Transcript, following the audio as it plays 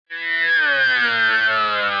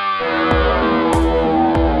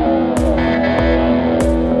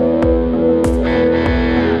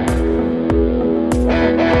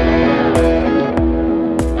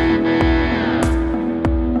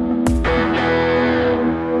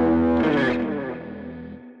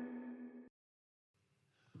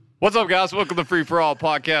What's up, guys? Welcome to Free For All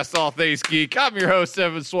Podcast, All Things Geek. I'm your host,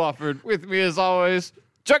 Evan Swafford. With me, as always,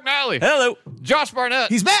 Chuck Nally. Hello. Josh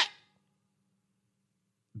Barnett. He's back.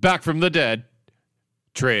 Back from the dead,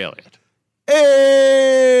 Trey Elliott.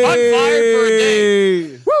 Hey! I'm fired for a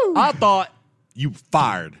day. Woo! I thought you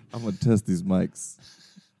fired. I'm going to test these mics.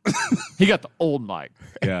 He got the old mic.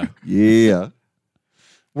 Yeah. Yeah.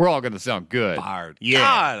 We're all going to sound good. Fired. Yeah.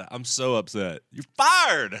 God, I'm so upset. You're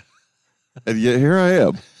fired. And yet here I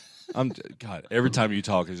am. God, every time you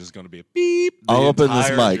talk, it's just going to be a beep. All up in this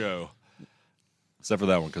mic. Show. Except for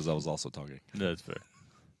that one, because I was also talking. That's fair.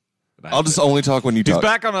 I'll just only talk when you He's talk.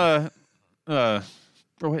 back on a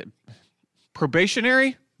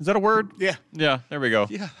probationary? Is that a word? Yeah. Yeah, there we go.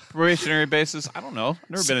 Yeah. Probationary basis. I don't know. I've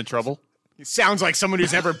never been in trouble. He sounds like someone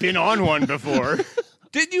who's ever been on one before.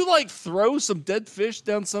 Didn't you, throw some dead fish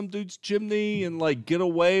down some dude's chimney and, get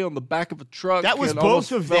away on the back of a truck? That was and both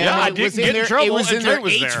almost of fell them. Yeah, I out? It didn't was get in in their, trouble it was and in their Trey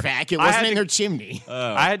was there. HVAC. It I wasn't had in to- their chimney.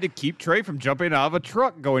 I had to keep Trey from jumping out of a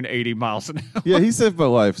truck going 80 miles an hour. Yeah, he saved my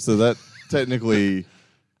life, so that technically,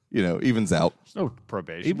 evens out No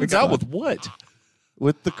probation. He was out with what?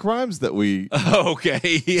 with the crimes that we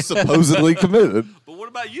Okay. supposedly committed. But what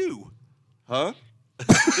about you? Huh?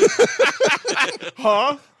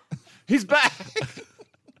 Huh? He's back.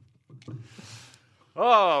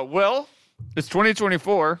 Oh, well, it's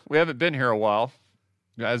 2024. We haven't been here a while.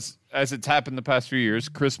 As it's happened the past few years,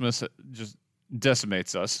 Christmas just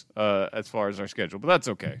decimates us as far as our schedule. But that's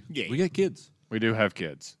okay. Yeah. We got kids. We do have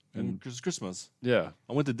kids. And it's Christmas. Yeah.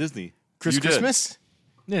 I went to Disney. Chris You did. Christmas?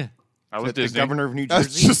 Yeah. I was The Disney. governor of New I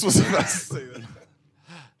Jersey? just was about to say that.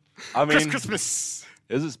 I mean, Christmas.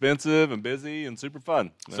 it's expensive and busy and super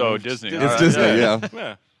fun. So It's Disney. It's All right, Disney, yeah. yeah.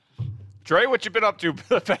 Yeah. Trey, what you been up to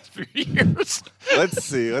the past few years? Let's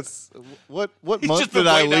see. What He's month just been did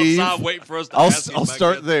I waiting leave? outside waiting for us to I'll ask him back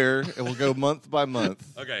start in. there, and we'll go month by month.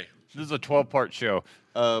 Okay. This is a 12-part show.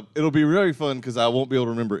 It'll be really fun because I won't be able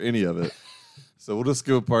to remember any of it. So we'll just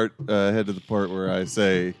go ahead to the part where I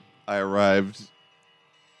say I arrived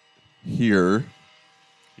here.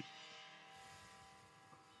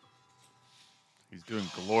 He's doing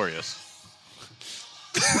glorious.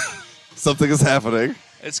 Something is happening.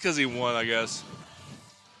 It's because he won, I guess.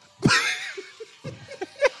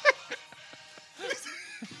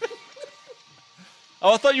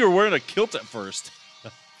 Oh, I thought you were wearing a kilt at first.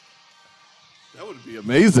 That would be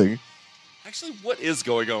amazing. Actually, what is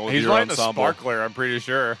going on with He's your lighting ensemble? a sparkler, I'm pretty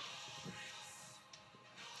sure.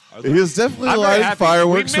 He is definitely I'm very lighting happy.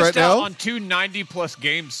 fireworks we missed right out now. on 2 90-plus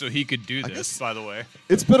games so he could do this, guess- by the way.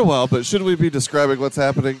 It's been a while, but should we be describing what's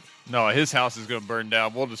happening? No, his house is going to burn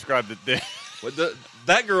down. We'll describe it. What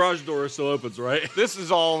that garage door still opens, right? This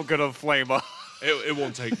is all going to flame up. It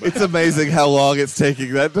won't take much. It's amazing how long it's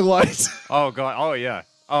taking that to light. Oh, God. Oh, yeah.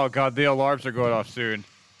 Oh, God. The alarms are going off soon.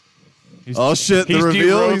 Oh, shit. The he's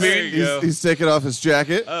reveal. derobing. There you go. He's taking off his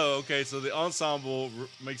jacket. Oh, okay. So the ensemble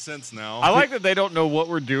makes sense now. I like that they don't know what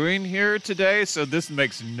we're doing here today, so this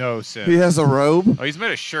makes no sense. He has a robe. Oh, he's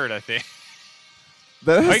made a shirt, I think.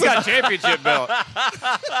 That Oh, he has got a championship belt.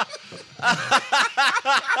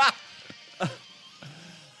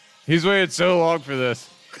 He's waited so long for this.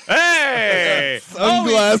 Hey!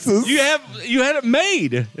 sunglasses. you had it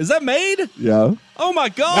made. Is that made? Yeah. Oh my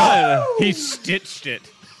god! He stitched it.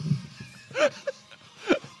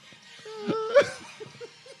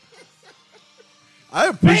 I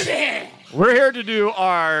appreciate We're here to do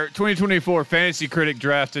our 2024 Fantasy Critic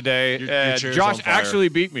Draft today. Your and chair's Josh on fire. actually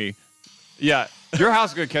beat me. Yeah, your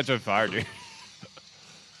house is going to catch on fire, dude.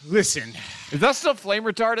 Listen, Is that still flame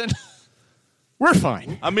retardant? we're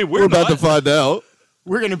fine. I mean, We're about to find out.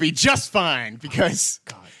 We're going to be just fine because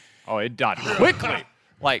Oh, it died quickly.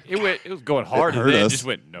 Like, it was going hard, and hurt then it us. just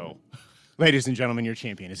went, no. ladies and gentlemen, your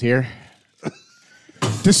champion is here.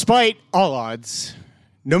 Despite all odds,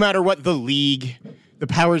 no matter what the league, the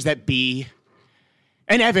powers that be,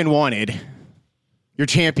 and Evan wanted, your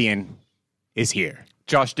champion is here.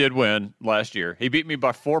 Josh did win last year. He beat me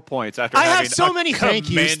by 4 points after I have having so a many thank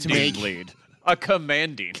yous to commanding make. lead. A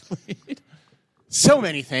commanding lead. So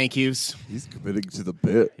many thank yous. He's committing to the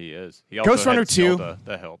bit. He is. He also Ghost Runner had 2. Zelda.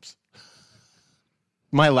 That helps.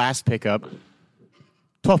 My last pickup,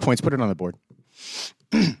 12 points. Put it on the board.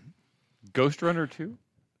 Ghost Runner 2?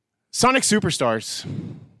 Sonic Superstars.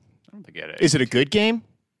 I don't think it is. Is it a good game?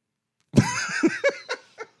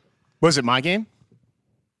 Was it my game?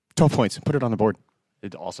 12 points. Put it on the board.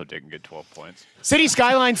 It also didn't get 12 points. City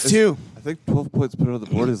Skylines 2. I think 12 points put on the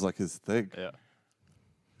board is like his thing. Yeah.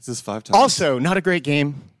 Is this 5 times? Also, not a great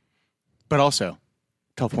game, but also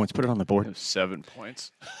 12 points. Put it on the It board. was 7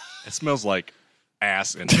 points. It smells like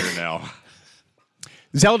ass in here now.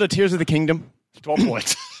 Zelda Tears of the Kingdom. 12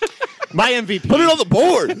 points. My MVP. Put it on the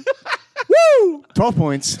board. Woo! 12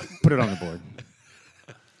 points. Put it on the board.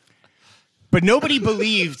 But nobody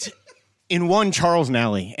believed in one Charles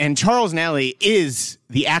Nally, and Charles Nally is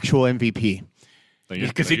the actual MVP.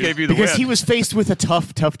 Because he gave you the Because win. he was faced with a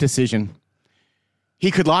tough decision. He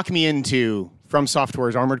could lock me into From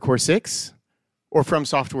Software's Armored Core 6 or From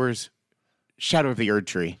Software's Shadow of the Erd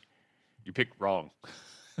Tree. You picked wrong.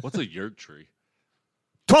 What's a yurt tree?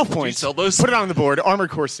 12 points. sell those? Put it on the board. Armored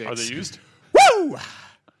Core 6. Are they used? Woo!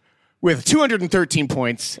 With 213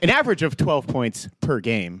 points, an average of 12 points per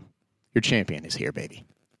game, your champion is here, baby.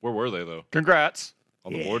 Where were they, though? Congrats.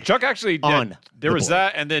 On the board? Chuck actually did. On There the was board.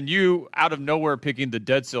 that, and then you, out of nowhere, picking the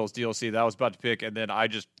Dead Cells DLC that I was about to pick, and then I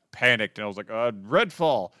just panicked, and I was like,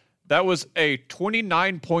 Redfall. That was a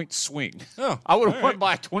 29-point swing. Oh, I would have all won right.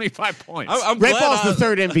 by 25 points. I'm Redfall's glad the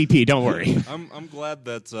third MVP, don't worry. I'm glad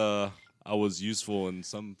that I was useful in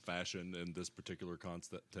some fashion in this particular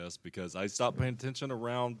contest because I stopped paying attention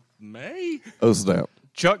around May. Oh, snap.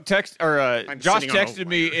 Chuck Josh sitting on a texted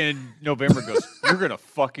me in November, goes, "You're going to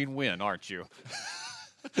fucking win, aren't you?"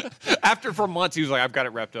 After for months, he was like, I've got it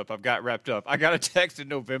wrapped up. I got a text in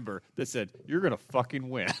November that said, "You're going to fucking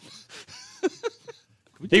win."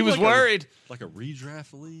 He was worried. Like a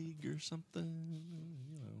redraft league or something.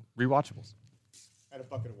 Rewatchables.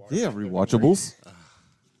 Yeah, rewatchables.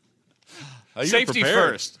 Safety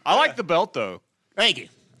first. I like the belt, though. Thank you.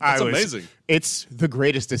 That's amazing. It's the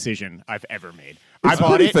greatest decision I've ever made. I It's bought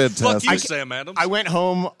pretty it. fantastic. Fuck you, Sam Adams. I went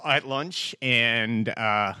home at lunch and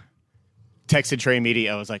texted Trey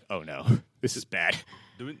Media. I was like, oh, no, this is bad.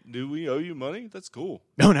 Do we owe you money? That's cool.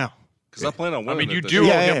 No. Because I plan on I winning. mean, you it this do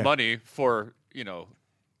year. owe Yeah. him money for,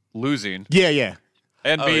 losing. Yeah.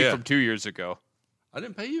 And Oh, me yeah. from 2 years ago. I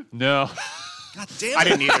didn't pay you. No. God damn it. I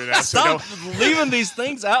didn't either. That. So Stop don't- leaving these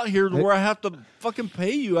things out here where I have to fucking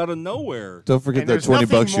pay you out of nowhere. Don't forget and that there's 20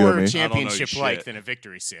 nothing bucks you owe more me. championship-like shit. than a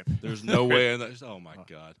victory sip. There's no way. Oh my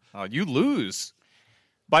god. Oh, you lose.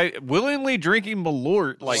 By willingly drinking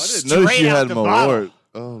Malort, like, I didn't Notice Straight you out had the Malort.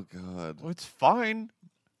 Oh, God. well, it's fine.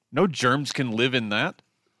 No germs can live in that.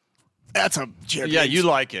 That's a champion. Yeah, you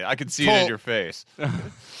like it. I can see it in your face.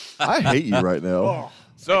 I hate you right now.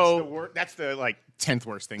 So, that's the 10th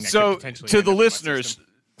worst thing. That so could potentially to end the up in my listeners,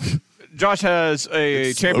 system. Josh has a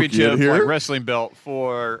It's smoky championship in here. wrestling belt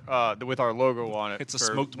for with our logo on it. It's a for-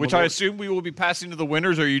 smoked which I Malort. assume we will be passing to the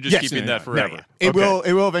winners, or are you just Yes, keeping no, that no, forever? no, yeah. It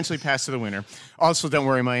Okay. will eventually pass to the winner. Also, don't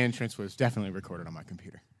worry, my entrance was definitely recorded on my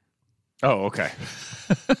computer. Oh, okay.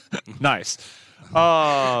 Nice.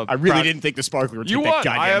 I really didn't think the sparkler would take You that won.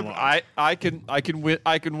 goddamn long. I can win.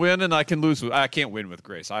 I can win, and I can lose. I can't win with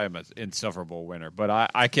grace. I am an insufferable winner, but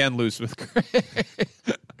I can lose with grace.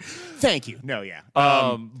 Thank you. No, yeah.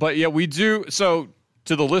 But yeah, we do. So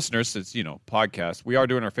to the listeners, since podcast, we are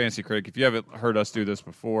doing our fantasy critic. If you haven't heard us do this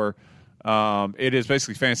before, it is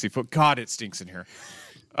basically fantasy foot. God, it stinks in here.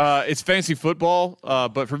 It's fantasy football,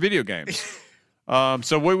 but for video games.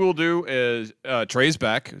 So what we'll do is Trey's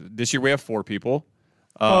back. This year we have 4 people.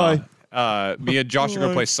 Me and Josh are going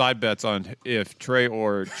to play side bets on if Trey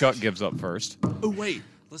or Chuck gives up first. Oh wait,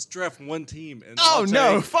 let's draft one team. And Oh, I'll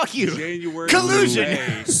no, take fuck you. January Collusion. through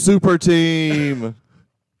May. Super team.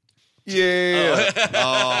 Yeah.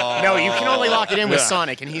 No, you can only lock it in with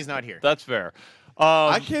Sonic, and he's not here. That's fair.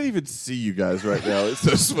 I can't even see you guys right now. It's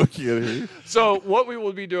so smoky in here. So what we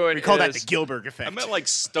will be doing We call that is the Gilbert effect. I meant like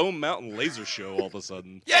Stone Mountain Laser Show all of a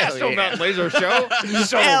sudden. yeah, Hell Stone yeah. Mountain Laser Show.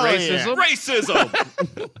 So Hell racism. Racism.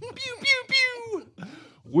 Pew pew pew.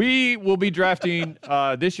 We will be drafting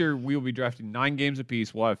this year. We will be drafting 9 games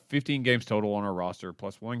apiece. We'll have 15 games total on our roster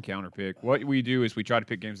plus 1 counter pick. What we do is we try to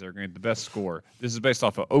pick games that are going to get the best score. This is based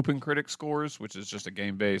off of Open Critic scores, which is just a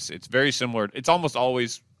game base. It's very similar. It's almost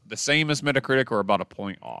always the same as Metacritic or about a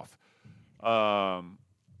point off.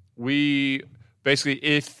 We basically,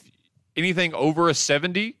 if anything over a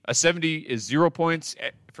 70 is 0 points.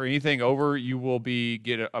 For anything over, you will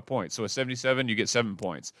get a point. So a 77, you get 7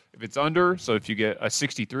 points. If it's under, so if you get a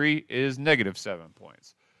 63, is negative 7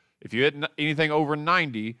 points. If you hit anything over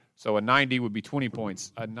 90, so a 90 would be 20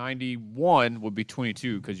 points. A 91 would be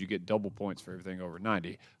 22 because you get double points for everything over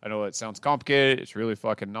 90. I know that sounds complicated. It's really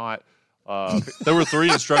fucking not. There were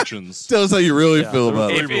 3 instructions. Tell us how you really feel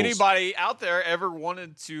about If it. anybody out there ever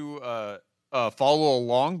wanted to follow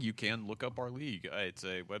along, you can look up our league. It's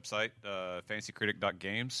a website,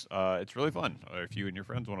 fantasycritic.games. It's really fun. If you and your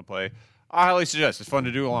friends want to play, I highly suggest. It's fun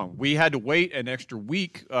to do along. We had to wait an extra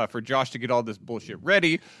week for Josh to get all this bullshit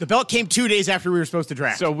ready. The belt came 2 days after we were supposed to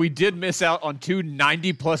draft. So we did miss out on 2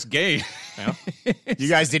 90-plus games. You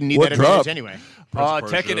guys didn't need What that drop? advantage anyway. Tekken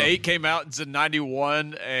Persia. 8 came out and it's a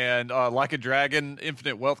 91, and Like a Dragon,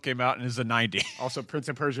 Infinite Wealth came out and is a 90. Also, Prince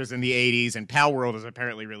of Persia's in the 80s, and Pal World is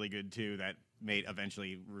apparently really good too. That may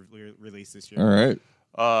eventually release this year. All right.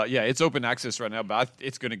 Yeah, it's open access right now, but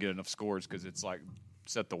it's going to get enough scores because it's like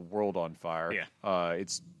set the world on fire. Yeah.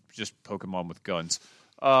 It's just Pokemon with guns.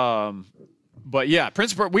 But yeah,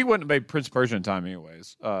 we wouldn't have made Prince of Persia in time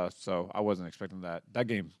anyways, so I wasn't expecting that. That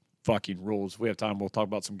game fucking rules. We have time. We'll talk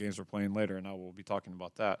about some games we're playing later, and I will be talking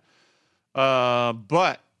about that.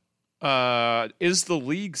 But is the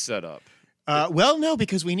league set up? Well, no,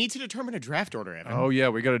 because we need to determine a draft order, Evan. Oh, yeah,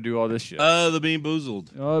 we got to do all this shit. The Bean Boozled.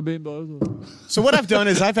 So what I've done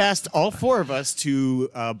is I've asked all four of us to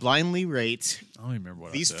blindly rate I don't even remember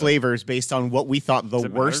what these I said. flavors based on what we thought the Does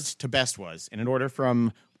it worst to best was, in an order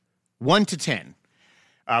from 1 to 10.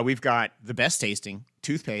 We've got the best tasting,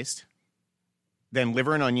 toothpaste, then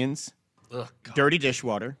liver and onions, dirty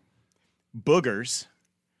dishwater, boogers,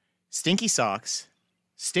 stinky socks,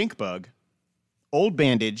 stink bug, old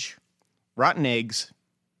bandage, rotten eggs,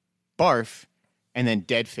 barf, and then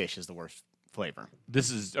dead fish is the worst flavor. This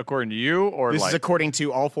is according to you, or This like? is according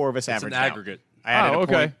to all four of us It's averaged an out. aggregate. I added Oh, a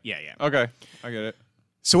okay. point. Yeah. Okay, I get it.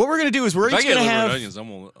 So what we're going to do is we're If I each get going to liver and have...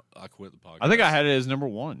 onions, I quit the podcast. I think I had it as number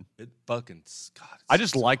 1. It fucking God. I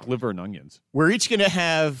just like liver and onions. We're each going to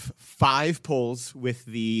have 5 pulls with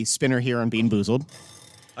the spinner here on Bean Boozled.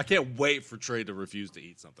 I can't wait for Trey to refuse to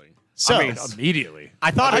eat something. So I mean, immediately.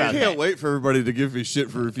 I thought I about can't that. wait for everybody to give me shit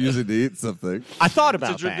for refusing to eat something. I thought It's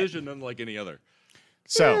about a that. tradition unlike any other.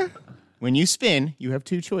 So when you spin, you have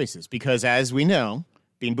 2 choices because, as we know,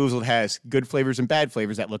 Bean Boozled has good flavors and bad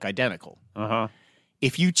flavors that look identical. Uh-huh.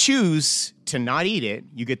 If you choose to not eat it,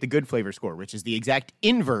 you get the good flavor score, which is the exact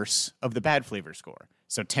inverse of the bad flavor score.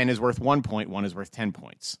 So 10 is worth 1 point, 1 is worth 10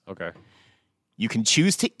 points. Okay. You can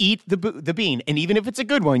choose to eat the bean, and even if it's a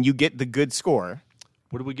good one, you get the good score.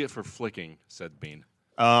 What do we get for flicking said bean?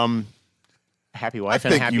 Happy wife I and a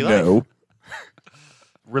think happy you life. know.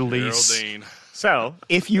 Release. Geraldine. So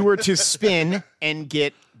if you were to spin and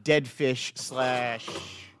get dead fish slash...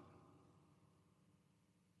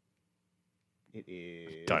 It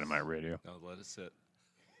is... Dynamite Radio. No, let it sit.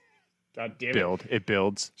 God damn it. Build. It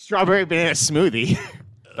builds. Strawberry banana smoothie.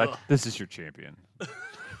 This is your champion.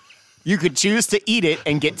 You could choose to eat it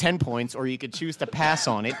and get 10 points, or you could choose to pass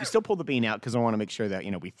on it. You still pull the bean out because I want to make sure that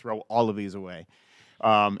we throw all of these away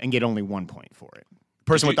and get only 1 point for it.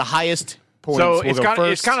 Person with the highest points So will it's go kind of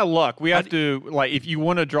first. luck. We have to if you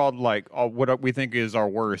want to draw what we think is our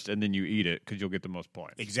worst, and then you eat it because you'll get the most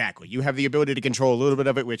points. Exactly. You have the ability to control a little bit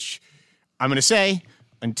of it, which I'm going to say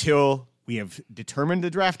until we have determined the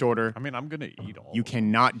draft order, I mean, I'm gonna eat all. you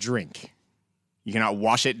cannot drink. You cannot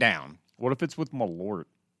wash it down. What if it's with Malort?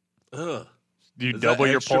 Ugh. Do you Is double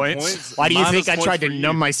that your extra points? Why do you Minus think I points tried to for you.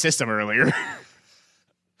 numb my system earlier?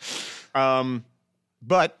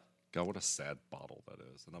 But God, what a sad bottle that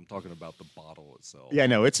is. And I'm talking about the bottle itself. yeah,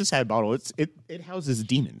 no, it's a sad bottle. It houses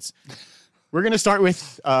demons. We're gonna start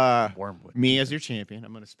with Wormwood. me as your champion.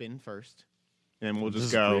 I'm gonna spin first, and then we'll This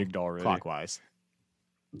just is go rigged already. clockwise.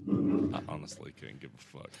 I honestly can't give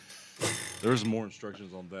a fuck. There's more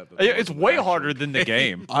instructions on that. It's way harder than the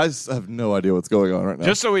game. I have no idea what's going on right now.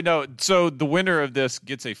 Just so we know, so the winner of this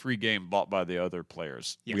gets a free game bought by the other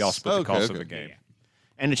players. We Yes. all split the Okay, cost okay. of the game.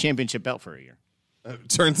 And a championship belt for a year.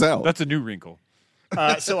 Turns out. That's a new wrinkle.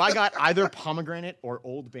 So I got either pomegranate or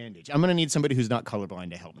old bandage. I'm gonna need somebody who's not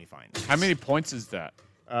colorblind to help me find this. How many points is that?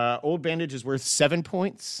 Old bandage is worth 7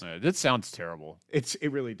 points. That sounds terrible. It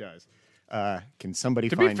really does. Can somebody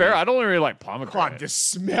To find be fair, me? I don't really like God, pomegranate. the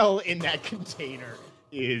smell in that container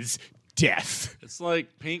is death. It's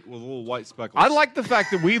like pink with little white speckles. I like the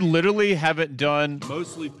fact that we literally haven't done.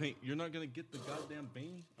 mostly pink. You're not going to get the goddamn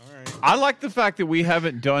bean? All right. I like the fact that we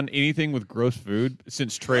haven't done anything with gross food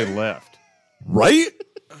since Trey left. right?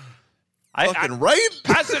 I Fucking right?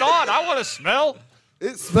 pass it on. I want to smell.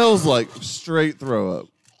 It smells like straight throw up.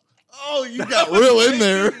 Oh, you got real in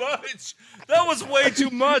there. Too much. That was way too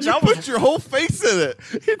much. You I was put your whole face in it.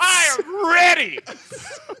 I am ready.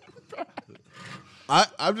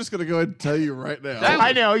 I'm just going to go ahead and tell you right now.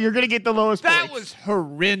 I know you're gonna get the lowest. That points. was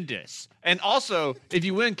horrendous. And also, if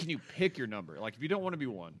you win, can you pick your number? Like, if you don't want to be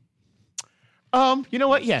one. You know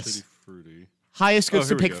what? Yes. pretty fruity. Highest gets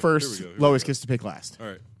here to we pick go. first. Here we go. Lowest gets to pick last. All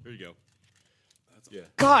right. Here you go. Yeah.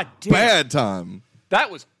 God damn. Bad time. That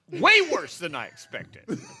was way worse than I expected.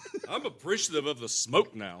 I'm appreciative of the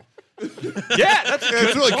smoke now. Yeah, that's a Yeah, it's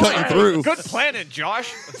good really plan. cutting through. Good planning,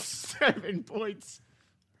 Josh. 7 points.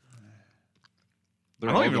 I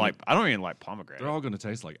don't even like pomegranate. They're all going to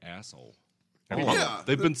taste like asshole. Yeah.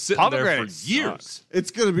 They've been sitting there for Pomegranate years. sucks.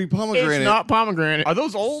 It's gonna be pomegranate. It's not pomegranate. Are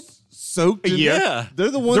those old? soaked in Yeah. They're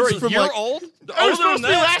the ones They're a from year like old? It was supposed to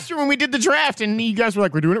be last year when we did the draft, and you guys were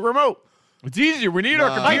like, "We're doing it remote." It's easier. We need our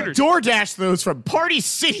I computers. DoorDashed those from Party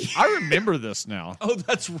City. I remember this now. Oh,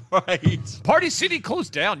 that's right. Party City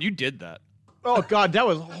closed down. You did that. Oh God, that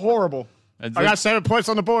was horrible. And I got 7 points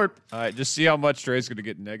on the board. all right, just see how much Trey's going to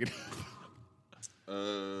get negative.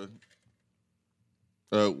 well,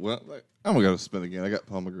 I'm gonna spin again. I got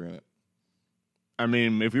pomegranate. I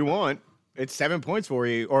mean, if you want, it's 7 points for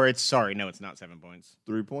you. Or it's no, it's not 7 points.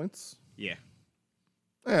 3 points. Yeah,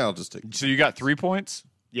 Yeah, I'll just take. So you got 3 points?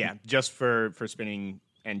 yeah, just for spinning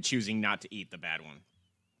and choosing not to eat the bad one.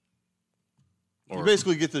 You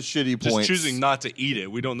basically get the shitty Just points. choosing not to eat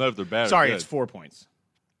it. We don't know if they're bad Sorry, or good. it's 4 points.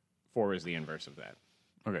 4 is the inverse of that.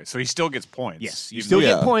 Okay, so he still gets points. Yes, you even still though-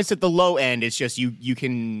 get Yeah. points at the low end. It's just you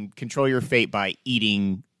can control your fate by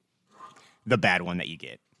eating the bad one that you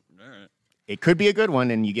get. All right. It could be a good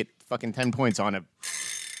one, and you get fucking 10 points on a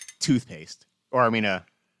toothpaste. Or, I mean, a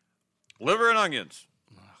Liver and onions.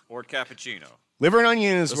 Or cappuccino. liver and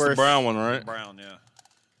onion is That's worth... the brown one, right? Brown, yeah.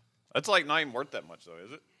 That's like not even worth that much, though,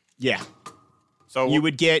 is it? Yeah. So You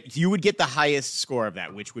would get the highest score of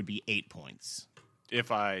that, which would be 8 points.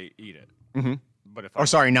 if I eat it. Mm-hmm. But if I Or,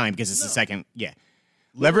 sorry, 9, because it's the second... Yeah.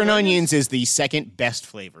 Liver and onions is the second best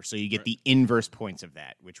flavor, so you get the inverse points of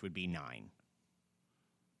that, which would be 9.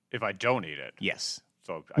 if I don't eat it. Yes.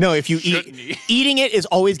 So No, if you shouldn't eat... Eating it is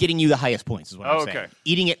always getting you the highest points, is what I'm Oh, saying. okay.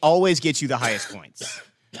 Eating it always gets you the highest points.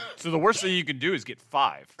 So the worst thing you can do is get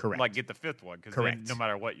 5. Correct. Like get the 5th one, because Correct. no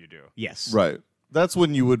matter what you do. Yes. Right. That's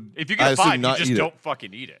when you would. If you I get assume 5, you not just eat don't It.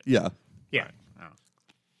 fucking eat it. Yeah. Yeah. Oh.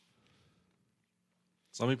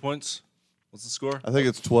 So how many points? What's the score? I think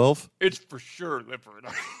it's 12. It's for sure liver and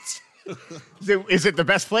onions. Is it the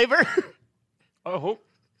best flavor? I hope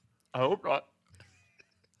not.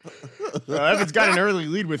 Well, Evan's got an early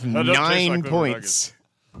lead with That does taste 9 like liver points.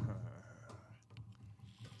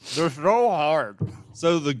 They're so hard.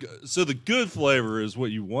 So the good flavor is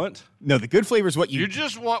what you want No, the good flavor is what You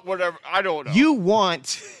just want whatever. I don't know. you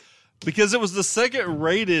want. because it was the second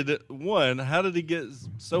rated one. How did he get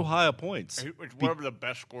so high of points? It's whatever the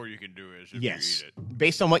best score you can do is if Yes. you eat it.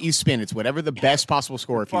 Based on what you spin, it's whatever the best possible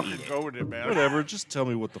score if you Fucking eat it. go with it, man. Whatever. Just tell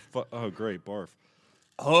me what the fuck. Oh, great, barf.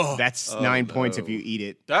 That's 9 points if you eat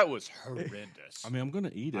it. That was horrendous. I mean, I'm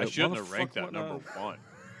gonna eat it. I shouldn't Why the have ranked fuck that would I- number 1.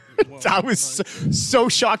 I was so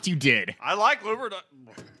shocked you did. I like liver and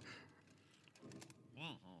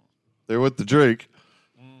They're with the drink.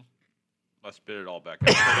 I spit it all back out.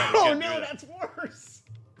 I forgot we Oh couldn't no, do that. that's worse.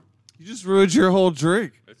 You just ruined your whole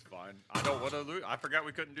drink. It's fine. I don't want to lose. I forgot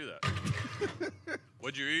we couldn't do that.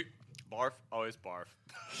 What'd you eat? Barf? Oh, it's barf.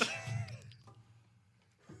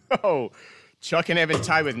 Oh, Chuck and Evan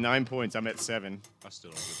tied with 9 points. I'm at 7. I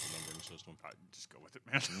still don't get the numbering system. Just go with it,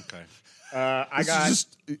 man. Okay. I This got is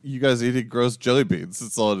just you guys eating gross jelly beans.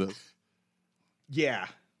 That's all it is. yeah,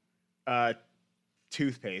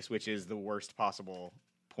 toothpaste, which is the worst possible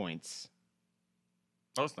points.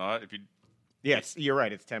 No, it's not. If you, Yes, you're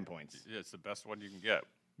right. It's 10 points. it's the best one you can get.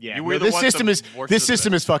 Yeah, You no, either this want system the is worst this of the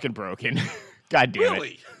system is fucking broken. God damn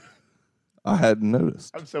it! I hadn't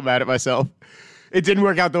noticed. I'm so mad at myself. It didn't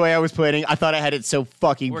work out the way I was planning. I thought I had it so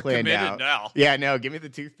fucking We're planned committed out. now. Yeah, no, give me the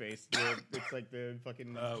toothpaste. It's like the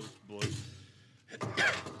fucking. Blue. If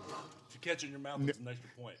you catch it in your mouth, it's an extra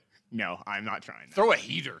point. No, I'm not trying. That. Throw a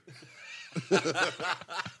heater.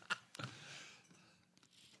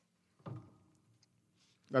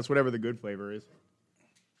 That's whatever the good flavor is.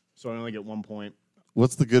 So I only get 1 point.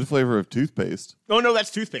 What's the good flavor of toothpaste? Oh no,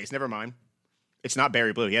 that's toothpaste. Never mind. It's not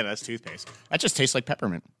berry blue. Yeah, that's toothpaste. That just tastes like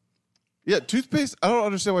peppermint. Yeah, toothpaste. I don't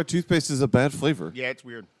understand why toothpaste is a bad flavor. Yeah, it's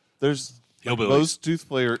weird. There's Hillbillies. most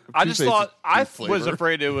toothpaste. I just thought I flavor. was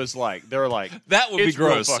afraid it was like they were like That would be it's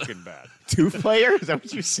real gross. fucking bad. Tooth player? Is that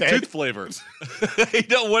what you said? Tooth flavor. You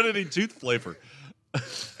don't want any tooth flavor.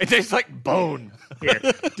 It tastes like bone. Here,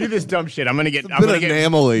 do this dumb shit. I'm gonna get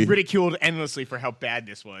enamel-y. ridiculed endlessly for how bad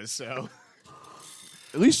this was. So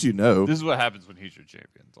At least you know. This is what happens when he's your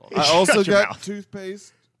champion. It's all I right. also Shut your got mouth.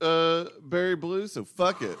 toothpaste, berry blue. So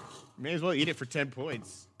fuck it. may as well eat it for 10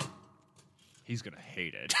 points. He's gonna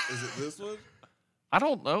hate it. Is it this one? I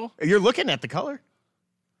don't know. You're looking at the color.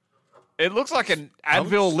 It looks like an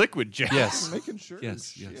Advil liquid gel. Yes. I'm making sure.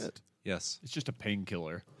 Yes. Shit. Yes. Yes. It's just a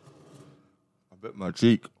painkiller. I bet my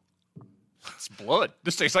cheek. It's blood.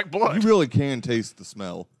 This tastes like You blood. really can taste the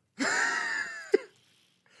smell.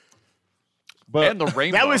 But And the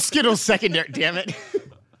rainbow. That was Skittles secondary. Damn it.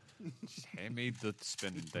 Hand me the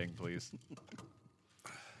spinning thing, please.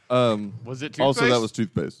 Was it toothpaste? Also, that was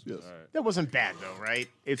toothpaste. Yes. That wasn't bad though, right?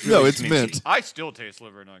 It's No, really it's sminty. mint. I still taste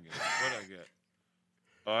liver and onions. What did I get?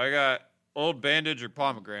 Oh, I got Old Bandage or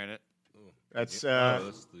pomegranate. That's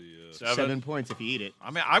that's the 7 points if you eat it.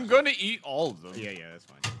 I mean, I'm going to eat all of them. Yeah, that's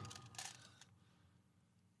fine.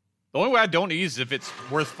 The only way I don't eat is if it's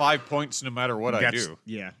worth 5 points no matter what I do.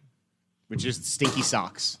 Yeah. Which is stinky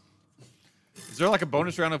socks. Is there like a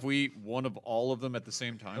bonus round if we eat one of all of them at the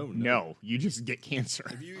same time? Oh, No, you just get cancer.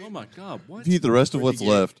 Oh my god! What? If you eat the rest of What'd what's you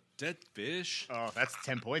get? left. Dead fish. Oh, that's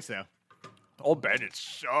 10 points though. Old Bandage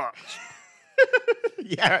sucks.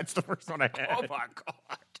 Yeah, it's the first one I had. Oh my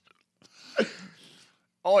god.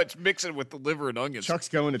 Oh, it's mixing with the liver and onions. Chuck's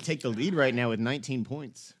going to take the lead right now with 19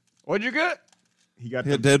 points. What'd you get? He got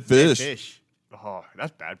Yeah, the dead fish. fish. Oh,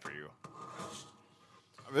 that's bad for you.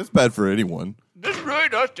 I mean, it's bad for anyone. This really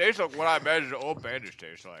does taste like what I imagine Old Bandage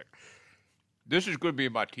tastes like. This is going to be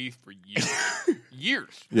in my teeth for years.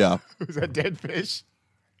 Years. Yeah. Was that dead fish?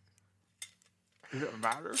 Does it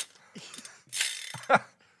matter?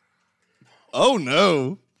 Oh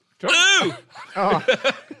no.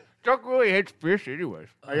 Chuck really hates fish anyways.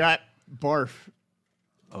 I got barf.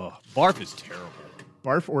 Oh, barf is terrible.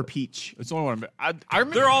 Barf or peach. It's the only one I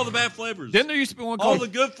remember. They're all the bad flavors. Didn't there used to be one all called the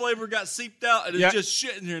good flavor got seeped out, and Yeah. it's just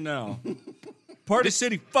shit in here now. Party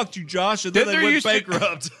City fucked you, Josh, and then Didn't they there went used to-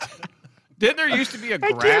 bankrupt. Didn't there used to be a I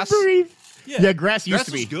can't grass? breathe. Yeah, grass used Grass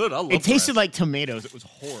to be was good. I love It tasted grass. like tomatoes. It was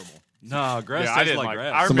horrible. Nah, grass Yeah, I tastes didn't like like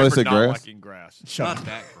grass. I Somebody remember said not grass? liking grass. Shut Not up.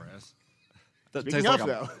 that grass. That Speaking tastes like of,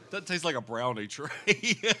 a though. that tastes like a brownie tray.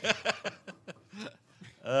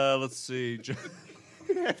 Let's see.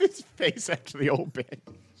 His face after the old bit.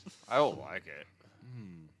 I don't like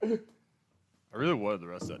it. I really wanted the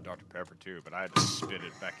rest of that Dr. Pepper too, but I had to spit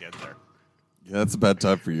it back in there. Yeah, that's a bad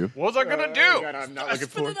time for you. What was I gonna do? God, I'm not I looking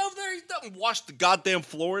spit for it over there. He doesn't wash the goddamn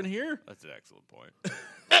floor in here. That's an excellent point.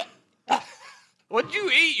 What'd you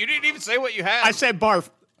eat? You didn't even say what you had. I said barf.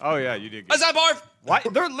 Oh yeah, you did. Is that barf? Why?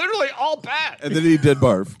 They're literally all bad. And then he did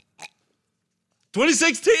barf.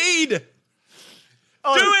 2016.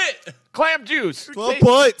 Oh, Do it. Clam juice. 12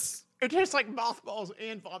 points. It tastes like mothballs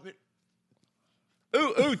and vomit.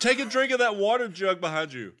 Ooh, take a drink of that water jug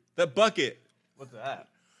behind you. That bucket. What's that?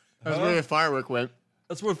 That's where the firework went.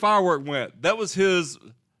 That's where firework went. That was his,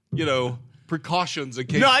 precautions in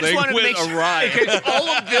case No, I just they wanted to went make sure- awry. Because all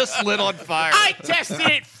of this lit on fire. I tested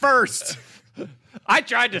it first. I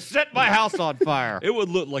tried to set my house on fire. It would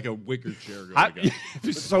look like a wicker chair going up. It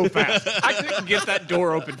was so fast. I couldn't get that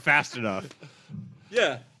door open fast enough.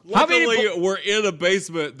 Yeah. How many Luckily, we're in a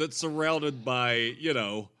basement that's surrounded by,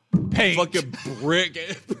 Paint. fucking brick.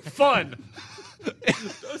 Fun.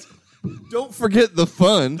 Don't forget the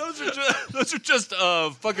fun. Those are just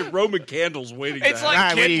fucking Roman candles waiting It's to like All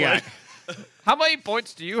right, what do you Kidwood. How many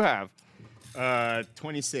points do you have?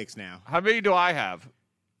 26 now. How many do I have?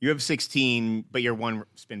 You have 16, but you're one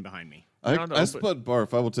spin behind me. I but- spun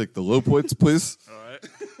barf. I will take the low points, please. All right.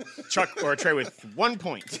 Chuck or Trey with 1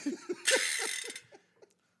 point.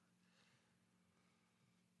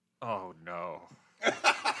 Oh no.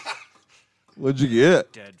 What'd you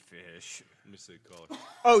get? Dead fish. Let me see, caller.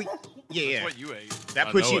 Oh, yeah. What you ate? That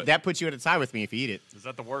I puts know you. it. That puts you at a tie with me if you eat it. Is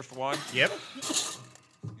that the worst one? Yep.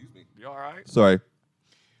 You all right? Sorry.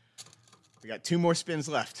 We got 2 more spins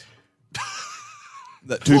left.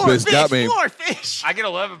 That toothpaste got me. More fish. I get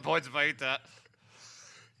 11 points if I eat that.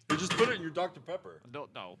 You just put it in your Dr. Pepper. No.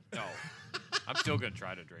 I'm still gonna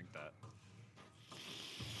try to drink that.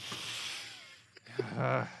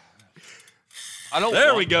 I don't. There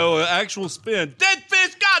want- we go. An actual spin. Dead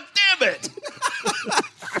fish. God damn it.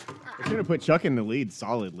 We're gonna put Chuck in the lead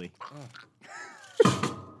solidly.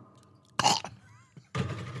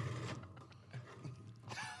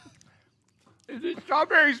 Is it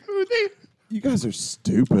strawberry smoothie? You guys are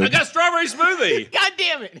stupid. I got strawberry smoothie. God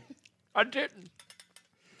damn it! I didn't.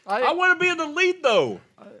 I want to be in the lead though.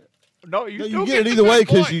 No, you No, you still get it the either way good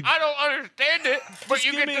 'cause point. you- I don't understand it, but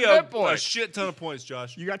you Give get me the good a point. shit ton of points,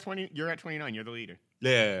 Josh. You got 20. You're at 29. You're the leader.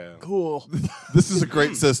 Yeah. Cool. This is a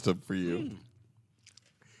great system for you.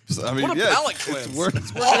 So, I mean, What a yeah, palate it's cleanse. working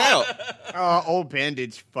out. Old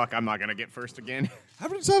bandage. Fuck, I'm not gonna get first again. How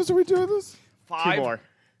many times are we doing this? 5 2 more.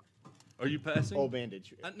 Are you passing? Old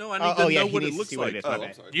bandage. No, I need Oh, to yeah, know he what it needs to looks see what like. it is. Oh, My I'm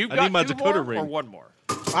bad. sorry. You've I got need my 2 Dakota more ring. or 1 more.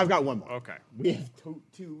 I've got 1 more. Okay. We have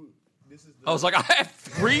two. This is. I was like, I have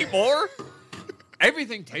 3 more.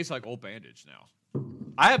 Everything tastes like old bandage now.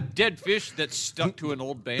 I have dead fish that's stuck to an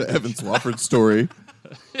old bandage. The Evan Swafford story.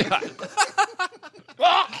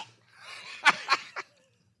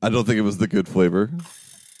 I don't think it was the good flavor.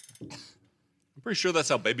 I'm pretty sure that's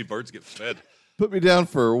how baby birds get fed. Put me down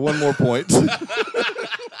for 1 more point.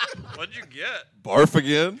 What'd What'd you get? Barf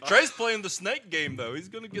again? Trey's playing the snake game though. He's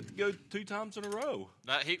gonna get to go 2 times in a row.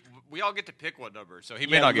 We all get to pick one number, so he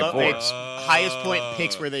may not get 4. It's highest point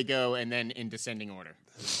picks where they go, and then in descending order.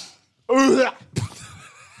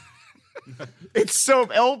 It's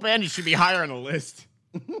so Old Bandage should be higher on the list.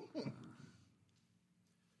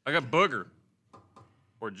 I got booger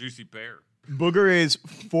or juicy pear. Booger is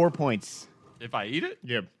 4 points. If I eat it,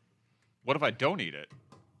 Yep. what if I don't eat it?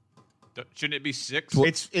 Shouldn't it be 6?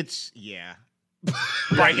 It's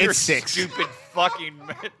right. It's 6. Stupid fucking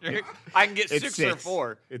metric. I can get It's 6 or 6.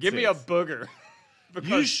 4. It's Give me a 6. booger.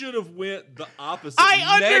 You should have went the opposite.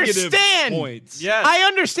 I negative understand. Points. Yes. I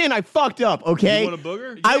understand. I fucked up. Okay. You want a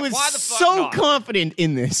booger? I was Why the fuck so not? confident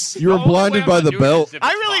in this. You were The only way blinded I'm by not the doing it belt. is if I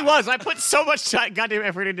it's really fine. was. I put so much goddamn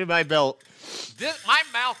effort into my belt. My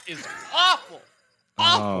mouth is awful.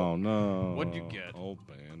 Awful. Oh no! What'd you get? Old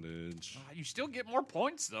Bandage. You still get more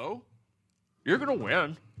points, though. You're going to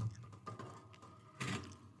win.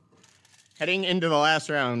 Heading into the last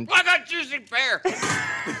round. I got juicy pear.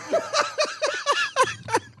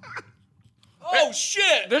 Oh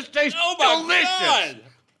shit! This tastes Oh my delicious. god!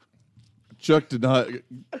 Chuck did not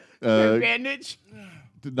Bandage.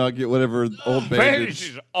 get whatever old Bandage bandage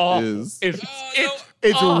is awful. is.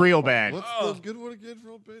 It's real bad. What's the good one again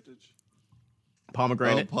for old bandage?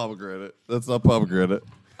 Pomegranate. Oh, pomegranate. That's not pomegranate.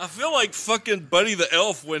 I feel like fucking Buddy the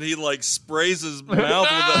Elf when he like sprays his mouth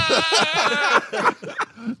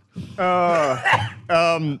with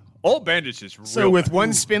a. Old bandage is real So with bad.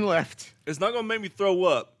 one spin left, It's not gonna make me throw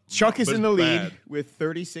up. Chuck is But in the it's lead bad. with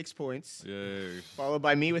 36 points, Yay! followed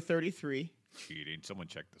by me with 33, Cheating. Someone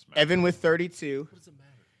check this map. Evan with 32, What does it matter?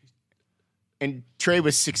 and Trey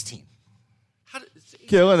with 16. How did,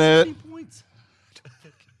 Killing it. 16 points.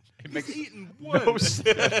 It makes Eating one. no sense.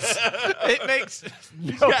 It makes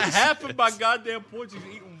He's got half of my goddamn points. He's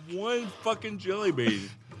eating one fucking jelly bean.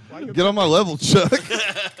 Get on my level, Chuck.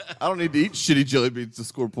 I don't need to eat shitty jelly beans to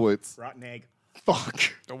score points. Rotten egg. Fuck.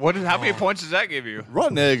 How many points does that give you?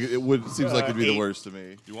 Rotten egg, seems like it'd be the 8. worst to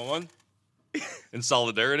me. You want one? In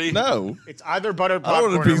solidarity? No. It's either buttered I don't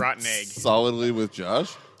popcorn want to or be rotten egg. solidly with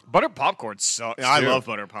Josh. Butter popcorn sucks. I too. love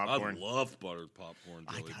buttered I popcorn. love buttered popcorn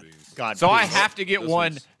jelly beans. God. So I please. have to get This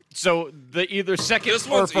one. one's- So the either second This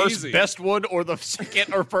or one's first easy. best one, or the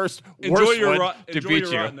second or first Enjoy worst your, one to enjoy beat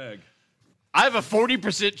your you. rotten egg. I have a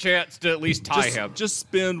 40% chance to at least tie Just, him. just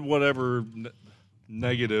spend whatever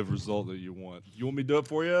negative result that you want. You want me to do it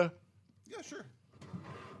for you? Yeah, sure.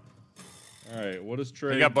 All right. What does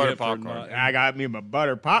Trey You got butter get for popcorn. not- I got me my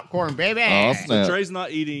buttered popcorn, baby. Oh, So snap. Trey's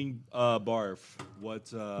not eating barf.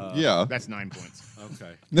 What? Yeah. That's 9 points.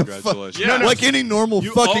 Okay. No, Congratulations. Yeah. No, like any normal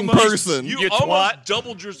fucking person. You You almost twat.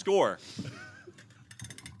 doubled your score.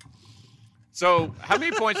 So how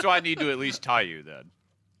many points do I need to at least tie you then?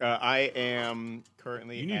 I am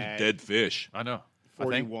currently You need at dead fish. I know. I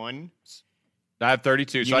think 41. I have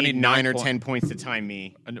 32, You so I need 9 or points. 10 points to time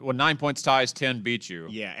me. Well, 9 points ties, 10 beats you.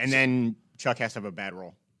 Yeah, and then Chuck has to have a bad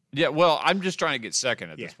roll. Yeah, well, I'm just trying to get second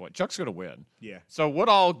at Yeah. this point. Chuck's going to win. Yeah. So what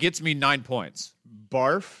all gets me 9 points?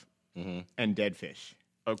 Barf and dead fish.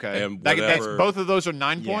 Okay. And That's whatever- both of those are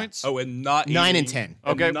 9 Yeah. points? Oh, and not 9 and eating- 10.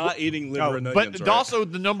 and Okay. not eating liver Oh, and But onions. Right? also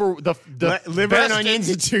the number, the Liver best and onions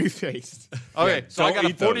and toothpaste. Okay, Yeah, so I don't got a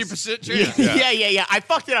eat those. 40% yeah, chance. yeah. I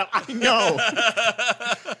fucked it up. I know.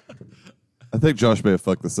 I think Josh may have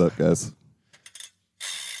fucked this up, guys.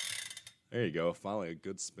 There you go. Finally, a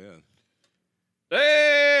good spin.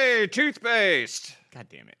 Hey, toothpaste. God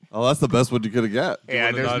damn it. Oh, that's the best one you could have got. Yeah,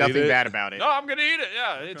 wanna there's not eat nothing it? bad about it. No, I'm gonna eat it.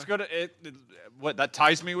 Yeah, it's gonna. What that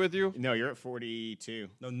ties me with you? No, you're at 42.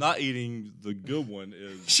 No, not eating the good one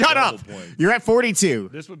is Shut double up. Point. You're at 42.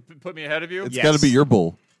 This would put me ahead of you. It's Yes. got to be your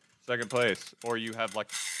bowl. Second place, or you have like.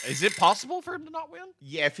 Is it possible for him to not win?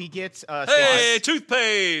 Yeah, if he gets Hey,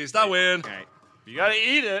 toothpaste! I win. All right. You gotta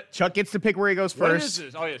eat it. Chuck gets to pick where he goes What first. is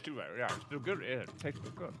this? Oh yeah, it's too bad. Yeah, it's still good. Yeah, it tastes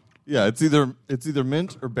good. Yeah, it's either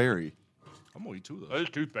mint or berry. I'm gonna eat two of That those. is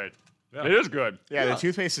toothpaste. Yeah. It is good. Yeah, the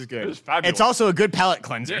toothpaste is good. It's fabulous. It's also a good palate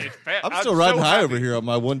cleanser. Yeah, it's fat. I'm still riding so high happy. over here on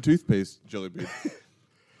my one toothpaste jelly bean.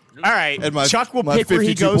 All right. And my- Chuck will my pick where he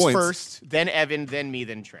 52 goes points. first, then Evan, then me,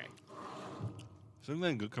 then Trey. Is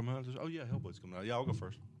anything good coming out? Oh yeah, Hellboy's coming out. Yeah, I'll go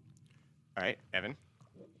first. All right, Evan.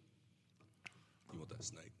 You want that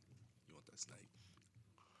snake? You want that snake?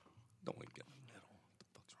 Don't want to get in the middle. What the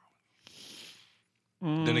fuck's wrong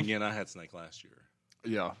with you? Then again, I had snake last year.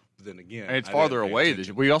 Yeah, But then again, and it's I farther didn't pay away.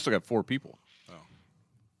 attention. We also got 4 people, Oh.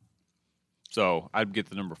 so I'd get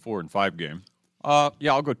the number 4 and 5 game.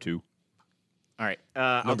 Yeah, I'll go 2. All right.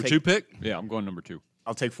 I'll Number take, 2 pick? Yeah, I'm going number 2.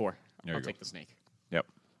 I'll take 4. There you I'll go. take the snake. Yep.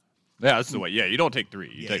 Yeah, that's the way. Yeah, you don't take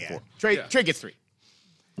 3. You take 4. Trey gets 3.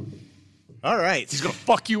 All right. He's gonna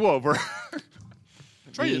fuck you over.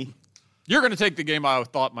 Me, You're gonna take the game I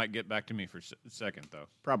thought might get back to me for a second, though.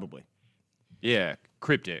 probably. Yeah,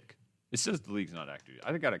 Cryptic. It says the league's not active.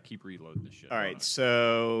 I gotta keep reloading this shit. All right,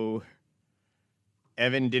 so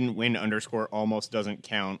Evan didn't win _ almost doesn't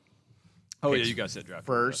count. Oh yeah, you guys said draft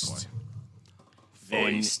order, that's First. why.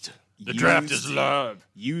 Then The draft is live.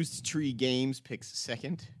 Used Tree Games picks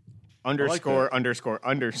second. like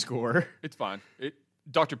 ____. It's fine.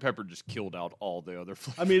 Dr. Pepper just killed out all the other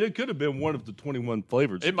flavors. I mean, it could have been one of the 21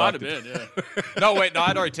 flavors. It might have been, yeah. No, wait, no,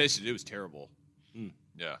 I'd already tasted it. It was terrible.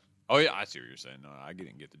 Yeah. Oh, yeah, I see what you're saying. No, I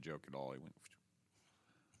didn't get the joke at all. He went.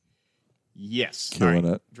 Yes. Killing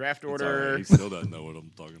All it. Draft It's all order. right. He still doesn't know what I'm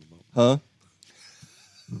talking about.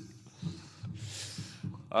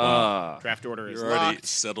 Huh? Draft order is You're already locked.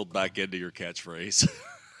 settled back into your catchphase.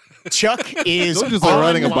 Chuck is Don't just like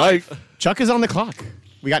riding a bike. Chuck is on the clock.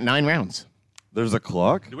 We got 9 rounds. There's a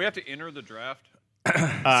clock. Do we have to enter the draft?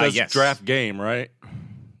 Says Yes. draft game, right?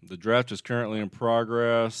 The draft is currently in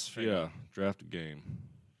progress. Yeah, draft game.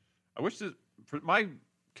 I wish that my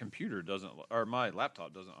computer doesn't, or my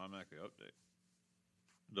laptop doesn't automatically update.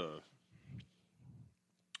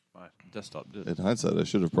 My desktop did. In hindsight, I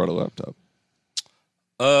should have brought a laptop.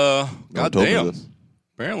 God Don't tell me damn. this.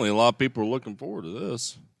 Apparently, a lot of people are looking forward to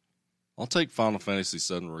this. I'll take Final Fantasy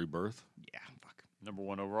VII Rebirth. Yeah, fuck. Number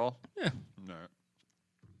 1 overall? Yeah. No.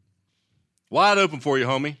 Wide open for you,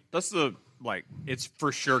 homie. That's the, it's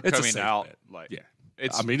for sure It's a coming safe out. bet. Yeah.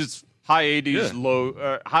 It's I mean, it's high 80s, Yeah.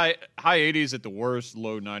 low, high 80s at the worst,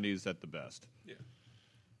 low 90s at the best. Yeah.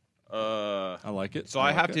 I like it. So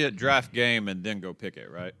I have to hit draft game and then go pick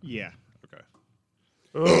it, right? Yeah.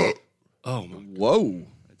 Okay. Oh, my. Whoa.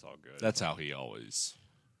 It's all good. That's how he always.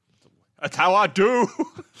 That's how I do.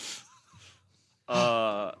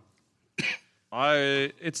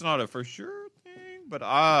 It's not a for sure thing, but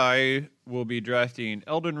I will be drafting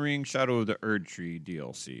Elden Ring Shadow of the Erd Tree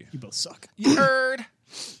DLC. You both suck. You heard.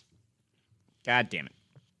 God damn it.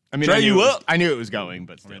 I mean, Try I knew you it was- up. I knew it was going,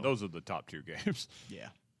 but I still. mean, those are the top 2 games. Yeah.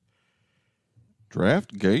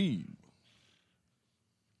 Draft game.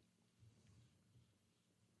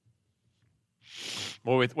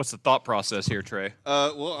 Well, what's the thought process here, Trey?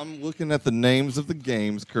 Well, I'm looking at the names of the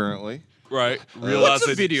games currently. Right. What's Realize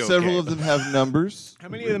a it. video Several game? of them have numbers. How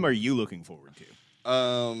many of them are you looking forward to?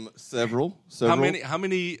 Several. How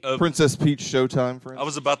many of Princess Peach Showtime, for I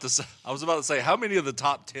was about to say how many of the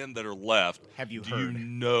top 10 that are left Have you do heard? you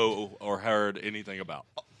know or heard anything about?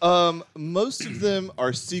 Most of them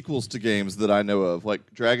are sequels to games that I know of,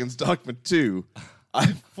 like Dragon's Dogma 2.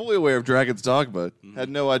 I'm fully aware of Dragon's Dogma. Had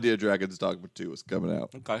no idea Dragon's Dogma 2 was coming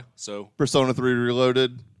out. Okay, so Persona 3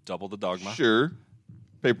 Reloaded. double the dogma. Sure.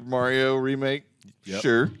 Paper Mario remake. Yep.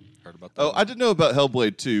 Sure. Heard about that. Oh, I did know about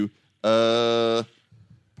Hellblade 2.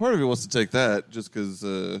 Part of me wants to take that just because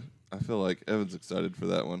I feel like Evan's excited for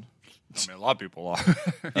that one. I mean, a lot of people are.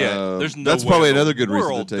 yeah, there's no that's way probably in the another good reason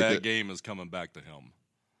to world take that it. game is coming back to him.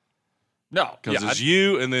 No, Because yeah, it's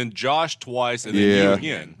you and then Josh twice and then Yeah. you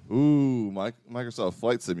again. Ooh, Microsoft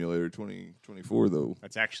Flight Simulator 2024, though.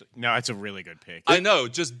 That's actually no. It's a really good pick. I know,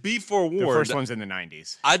 just be forewarned. The first one's in the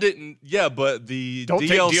 90s. I didn't, but the Don't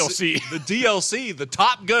take DLC. the DLC, the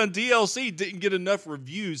Top Gun DLC didn't get enough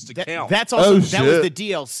reviews to count. That's also Oh, that was shit.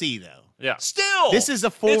 the DLC though. yeah. Still, This is a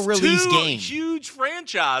full it's release 2 game. Huge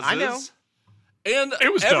franchises. I know. And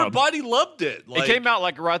It was dumb. everybody loved it. It came out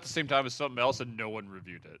right at the same time as something else, and no one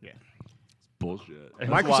reviewed it. Yeah. bullshit.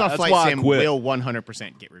 Microsoft Flight Sim will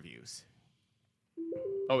 100% get reviews.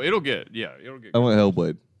 Oh, it'll get. I went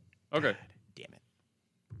Hellblade. Okay. Damn it.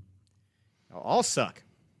 They'll all suck.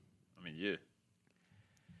 I mean, yeah.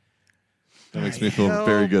 That makes me feel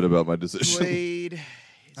very good about my decision. Blade is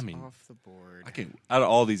I mean, off the board. I can't. Out of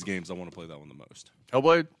all these games, I want to play that one the most.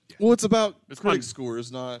 Hellblade. Well, it's about It's critic fun.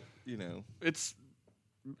 scores, not, you know. It's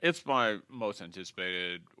my most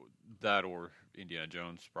anticipated. That or Indiana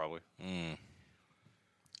Jones, probably. I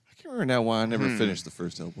can't remember now why I never finished the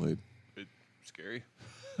first Hellblade. It's scary.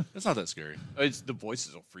 It's not that scary. It's the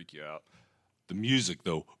voices will freak you out. The music,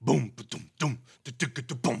 though, boom, ba-dum, dum,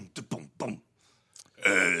 da-da-ga-da-bum, da-bum, bum. I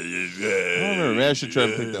don't remember. Maybe I should try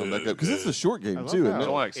to pick that one back up because it's a short game too, isn't It's only it?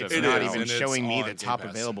 like 7 It Not is, hours. even and it's showing me on the Game top Pass.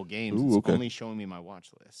 available games. Ooh, It's okay. only showing me my watch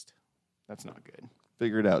list. That's not good.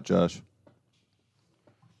 Figure it out, Josh.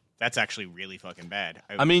 That's actually really fucking bad.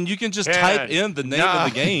 I mean, you can just Yeah. type in the name of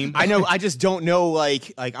the game. I know. I just don't know.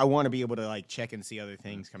 Like I want to be able to like check and see other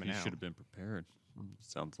things coming You out. should have been prepared.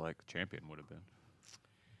 Sounds like Champion would have been.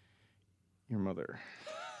 Your mother.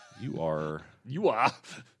 You are You are.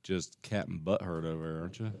 just cat and butt hurt over there,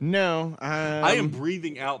 aren't you? No, I am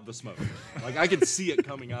breathing out the smoke. Like I can see it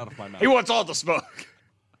coming out of my mouth. He wants all the smoke.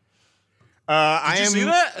 I Did am. you see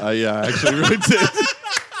that? Yeah, I actually really did.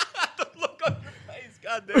 Look on your face.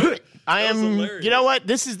 God damn it. I That was am. hilarious. You know what?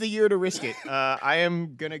 This is the year to risk it. I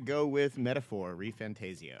am gonna go with Metaphor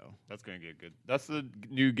Refantasio. That's going to get good. That's the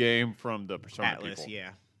new game from the Persona Atlas. people. Yeah.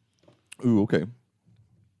 Ooh, okay.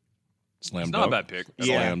 Slam It's dunk. not a bad pick. Yeah.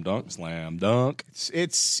 Slam dunk. Slam dunk.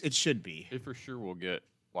 It should be. It for sure will get,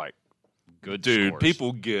 like, good Dude, scores.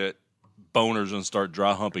 people get boners and start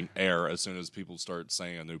dry humping air as soon as people start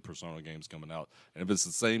saying a new Persona game's coming out. And if it's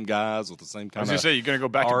the same guys with the same I kind was going of to say, you're going to go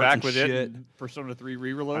back to art back and with shit. it in Persona 3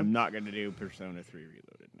 Reload? I'm not gonna do Persona 3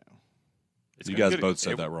 Reloaded now. It's You gonna guys get both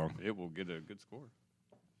said that will- wrong. It will get a good score.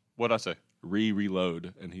 What'd I say?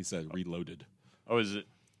 reload, and he said reloaded. Oh, is it?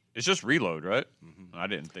 It's just Reload, right? I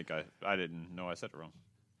didn't know I said it wrong.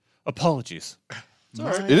 Apologies.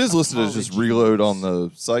 It is listed as just reload on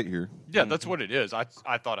the site here. Yeah, that's what it is. I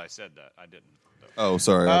thought I said that. I didn't. Oh,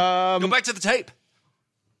 sorry. Go back to the tape.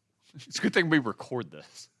 It's a good thing we record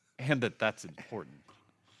this and that's important.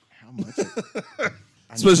 How much?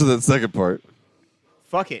 Especially that second part.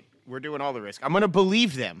 Fuck it. We're doing all the risk. I'm gonna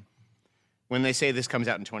believe them when they say this comes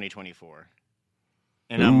out in 2024,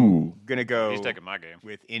 and Ooh. I'm gonna go He's taking my game.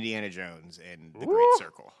 with Indiana Jones and the Ooh. Great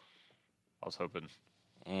Circle. I was hoping.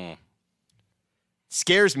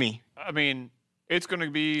 Scares me. I mean, it's going to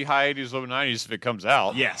be high 80s, low 90s if it comes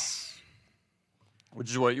out. Yes. Which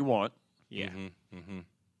is what you want. Yeah. You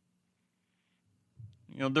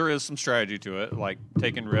know, there is some strategy to it, like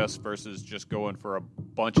taking risks versus just going for a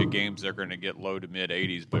bunch of games that are going to get low to mid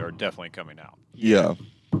 80s, but are definitely coming out. Yeah.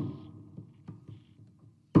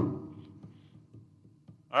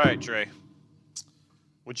 All right, Trey.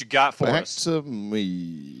 What you got for Back us? to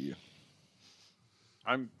me.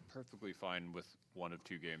 I'm perfectly fine with one of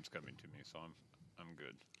two games coming to me, so I'm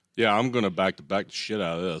good. Yeah, I'm going to back-to-back the shit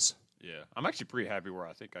out of this. Yeah, I'm actually pretty happy where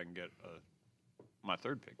I think I can get my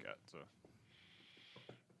third pick at. So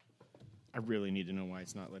I really need to know why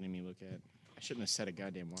it's not letting me look at. I shouldn't have set a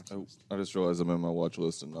goddamn watch Oh, list. I just realized I'm in my watch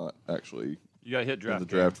list and not actually you got to hit in draft. the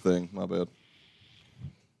draft thing. My bad.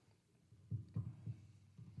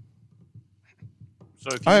 So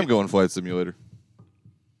if you I am going Flight Simulator.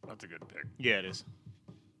 That's a good pick. Yeah, it is.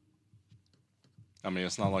 I mean,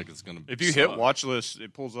 it's not like it's going to If you hit watch list,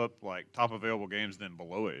 it pulls up like top available games. Then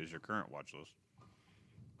below it is your current watch list.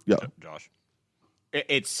 Yeah. Josh.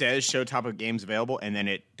 It says show top of games available, and then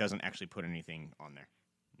it doesn't actually put anything on there.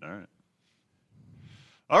 All right.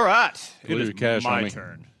 All right. Pull It your is cash on my me.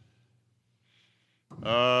 turn.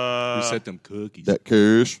 Reset them cookies. That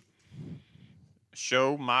cash.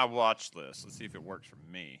 Show my watch list. Let's see if it works for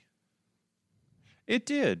me. It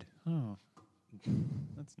did. Oh,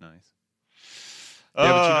 that's nice. Yeah, but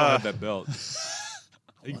you don't have that belt.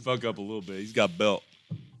 He can fuck up a little bit. He's got belt.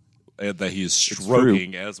 And that he is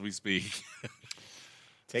stroking as we speak.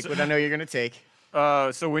 Take what I know you're going to take.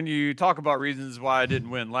 So when you talk about reasons why I didn't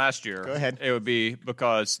win last year, Go ahead. It would be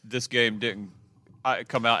because this game didn't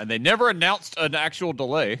come out, and they never announced an actual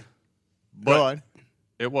delay. Go on.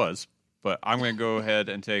 It was, but I'm going to go ahead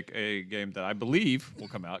and take a game that I believe will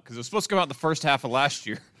come out because it was supposed to come out in the first half of last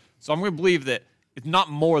year. So I'm going to believe that it's not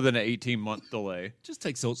more than an 18-month delay. Just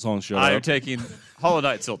take Silt Song Shut I'm Up. taking Hollow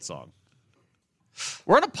Knight Silt Song.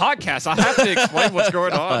 We're on a podcast. I have to explain what's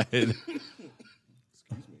going on.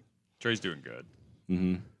 Trey's doing good.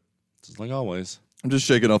 Just like always. I'm just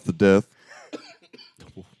shaking off the death.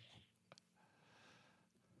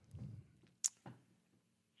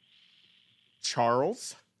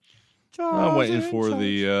 Charles. I'm waiting for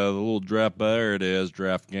the little draft. There it is,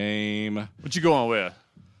 draft game. What you going with?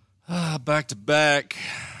 Back to back.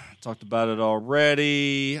 Talked about it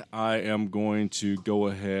already. I am going to go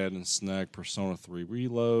ahead and snag Persona 3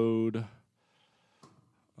 Reload.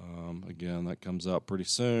 Again, that comes out pretty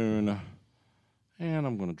soon. And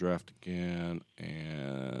I'm going to draft again.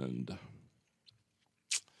 And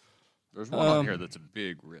There's one on here that's a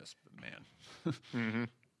big risk, but man.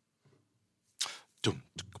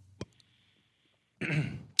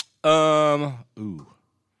 Ooh.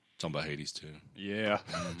 Talking about Hades too. Yeah.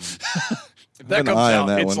 If an that comes eye on out,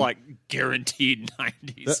 that it's one. like guaranteed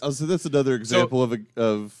 90s. So that's another example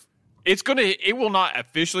of It will not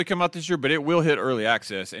officially come out this year, but it will hit early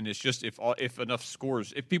access, and it's just if enough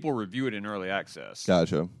scores, if people review it in early access.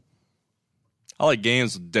 gotcha. I like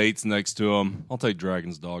games with dates next to them. I'll take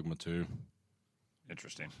Dragon's Dogma 2.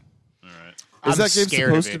 Interesting. All right. Is I'm that game scared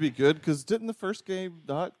of supposed it. to be good? Because didn't the first game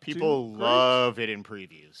not do People great? love it in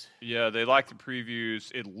previews. Yeah, they like the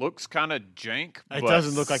previews. It looks kind of jank. It but-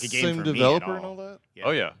 doesn't look like a game Same for me at developer all. and all that? Yeah.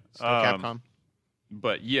 Oh yeah. Still Capcom.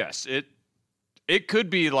 But yes, it could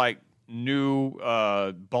be like new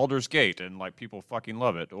Baldur's Gate, and like people fucking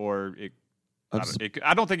love it, or it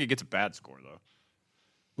I don't think it gets a bad score though.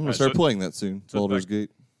 I'm gonna start playing that soon. Baldur's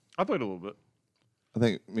Gate. I played a little bit. I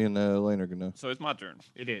think me and Lane are gonna So it's my turn.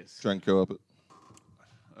 It is. try and co-op it.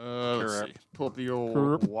 Let's see. Pull up the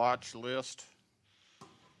old watch list.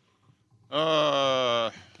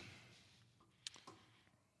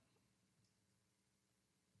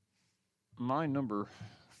 My number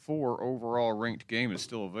 4 overall ranked game is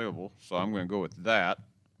still available, so I'm going to go with that.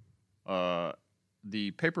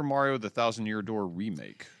 The Paper Mario: The Thousand Year Door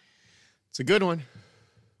remake. It's a good one.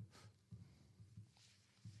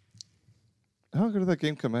 How ago did that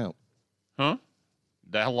game come out? Huh?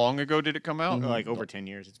 How long ago did it come out? Like over 10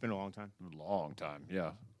 years. It's been a long time. Long time,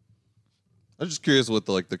 yeah. I'm just curious what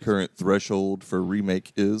the current threshold for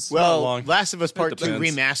remake is. Well, long. Last of Us Part 2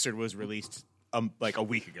 depends. Remastered was released like a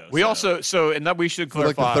week ago. We also and that we should for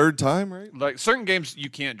like clarify. the third time, right? Like certain games you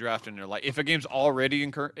can't draft in there. Like if a game's already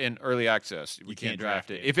in early access, we can't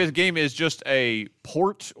draft it. If a game is just a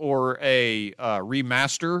port or a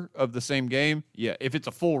remaster of the same game, yeah. If it's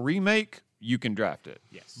a full remake, you can draft it.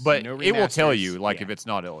 Yes. But No it will tell remasters, you like yeah. if it's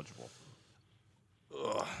not eligible.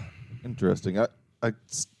 Interesting. I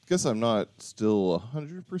guess I'm not still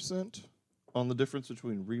 100% on the difference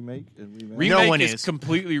between remake and remaster. Remake one is is.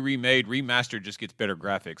 completely remade. Remaster just gets better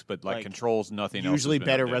graphics, but like controls nothing else. Usually has been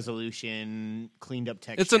better updated. resolution, cleaned up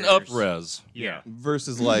textures. It's an up-res. Yeah.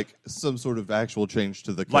 Versus like some sort of actual change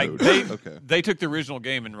to the code. Like they okay. they took the original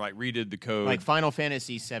game and like redid the code. Like Final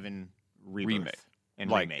Fantasy VII remake. and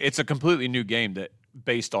Like remake. it's a completely new game that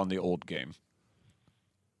based on the old game.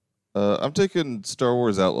 I'm taking Star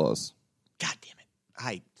Wars Outlaws. God damn it.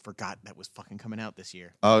 I forgot that was fucking coming out this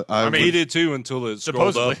year. I mean, he did too until it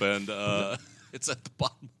scrolled Supposedly. up and it's at the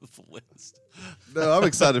bottom of the list. no, I'm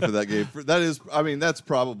excited for that game. That is, I mean, that's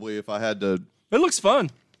probably if I had to. It looks fun.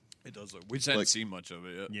 It does look. We just haven't seen much of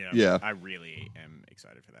it yet. Yeah. I really am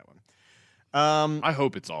excited for that one. I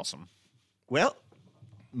hope it's awesome. Well,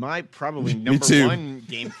 my probably number too. one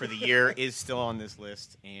game for the year is still on this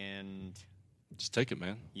list, and Just take it,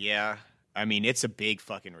 man. yeah, I mean it's a big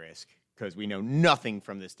fucking risk because we know nothing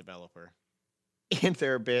from this developer, and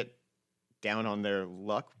they're a bit down on their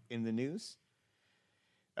luck in the news.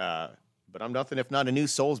 But I'm nothing if not a new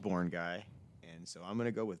Soulsborne guy, and so I'm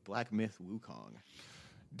gonna go with Black Myth Wukong.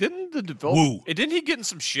 Didn't the developer? Didn't he get in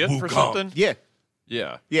some shit for Wukong. something? Yeah,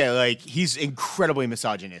 Yeah. yeah, like he's incredibly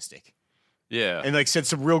misogynistic Yeah. and like said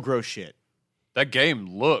some real gross shit. That game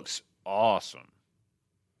looks awesome.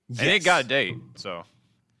 And it got a date, so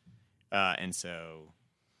and so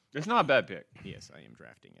it's not a bad pick. yes, I am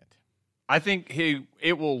drafting it. I think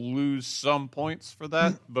it will lose some points for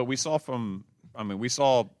that, but we saw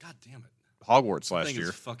God damn it. Hogwarts I last think year.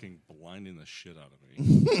 it's fucking blinding the shit out of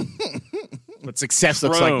me. What success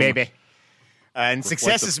looks like, Chrome. baby. And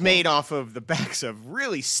success the is made off of the backs of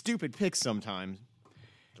really stupid picks sometimes.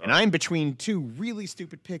 And I'm between two really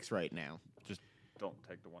stupid picks right now. Just don't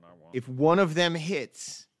take the one I want. If one of them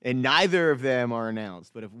hits, and neither of them are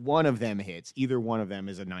announced, but if one of them hits, either one of them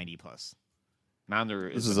is a 90 plus.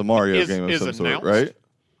 This is a Mario game of some sort, announced? right?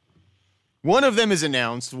 One of them is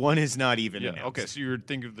announced, one is not even Yeah. announced. Okay, so you're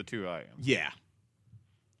thinking of the two I am. Yeah.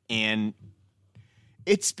 And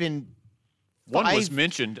it's been One was Five-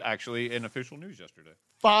 mentioned actually in official news yesterday.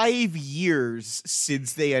 5 years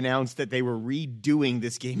since they announced that they were redoing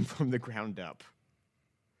this game from the ground up.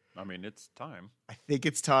 I mean, it's time. I think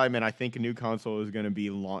it's time, and I think a new console is going to be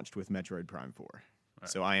launched with Metroid Prime 4.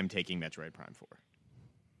 So I am taking Metroid Prime 4.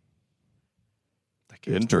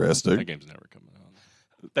 Interesting. That game's never coming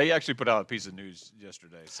out. They actually put out a piece of news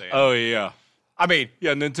yesterday saying. Oh, yeah. I mean,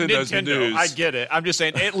 Yeah, Nintendo's Nintendo. news. I get it. I'm just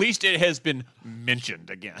saying, at least it has been mentioned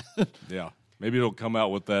again. Yeah. Maybe it'll come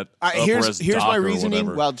out with that. Here's up-res my dock or reasoning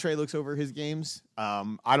whatever. while Trey looks over his games.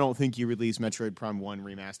 I don't think you released Metroid Prime 1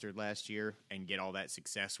 remastered last year and get all that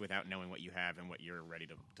success without knowing what you have and what you're ready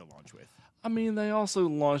to launch with. I mean, they also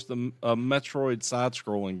launched a Metroid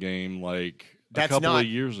side-scrolling game like That's a couple not- of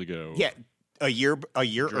years ago. Yeah, a year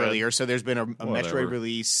earlier. So there's been a Whatever. Metroid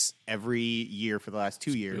release every year for the last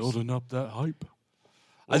 2 years. Building up that hype.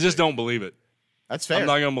 I just don't believe it. That's fair. I'm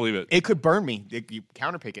not going to believe it. It could burn me. You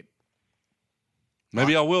counterpick it.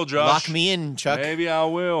 Maybe I will, Josh. Lock me in, Chuck. Maybe I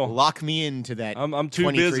will. Lock me into that. I'm too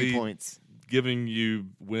 23 busy points. giving you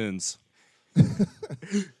wins.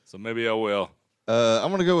 So maybe I will. I'm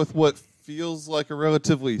going to go with what feels like a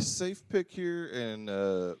relatively safe pick here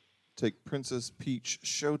and take Princess Peach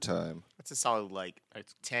Showtime. That's a solid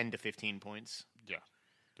it's 10 to 15 points. Yeah.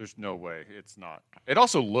 There's no way it's not. It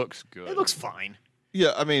also looks good. It looks fine.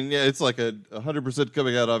 Yeah, I mean, yeah, it's like 100%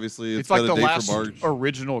 coming out, obviously. It's got like a the date last for March.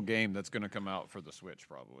 original game that's going to come out for the Switch,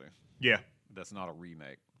 probably. Yeah. That's not a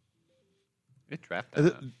remake. It drafted And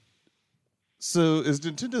that. So is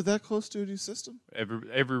Nintendo that close to a new system?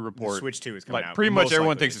 Every report. Switch 2 is coming like out. pretty much most everyone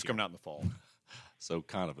likely thinks this it's coming out in the fall. So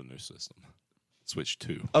kind of a new system. Switch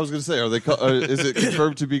 2. I was going to say, are they? Is it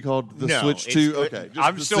confirmed to be called the No, Switch it's 2? good. Okay, just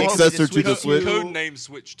I'm the still hoping successor it's to the Switch Switch. Code name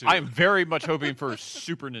Switch 2. I am very much hoping for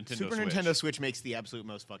Super Nintendo Super Switch. Nintendo Switch makes the absolute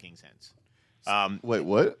most fucking sense. Wait,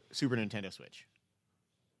 what? Super Nintendo Switch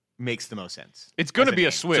makes the most sense. It's going to As be a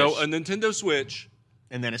name. Switch. So a Nintendo Switch.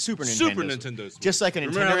 And then a Super Nintendo. Super Nintendo Switch. Just like a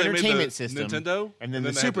Remember Nintendo how they made Entertainment the System. Nintendo? And then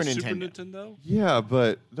they the had Super Super Nintendo. Nintendo? Yeah,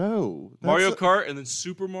 but no. Mario Kart and then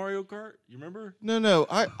Super Mario Kart? You remember? No.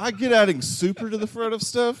 I get adding super to the front of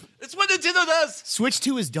stuff. It's what Nintendo does! Switch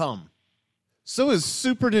 2 is dumb. So is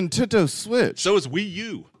Super Nintendo Switch. So is Wii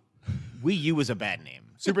U. Wii U is a bad name.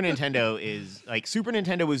 Super Nintendo is like Super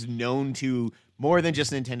Nintendo was known to more than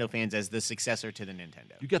just Nintendo fans as the successor to the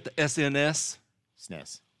Nintendo. You got the SNS.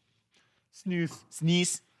 SNES.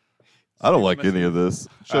 Sneeze. I don't like any of this.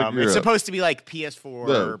 Chuck, you're It's up. supposed to be like PS4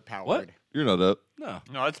 No. powered. What? You're not up. No.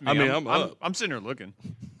 No, that's me. I mean, I'm up. I'm sitting here looking.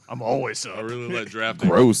 I'm always up. I really let draft.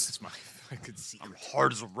 Gross. It's my fucking secret.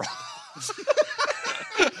 Hard as a rock.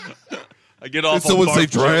 I get off Did on someone say barf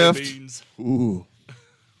jelly draft? beans. Ooh.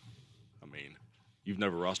 I mean, you've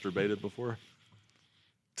never roster baited before?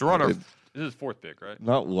 Toronto. It- This is fourth pick, right?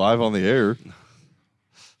 Not live on the air.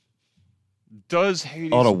 Does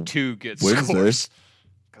Hades On a 2 get Wednesday. scores?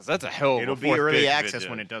 Because that's a hell of It'll a be fourth early pick access if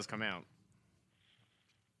when did. it does come out.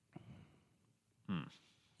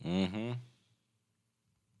 Mm-hmm.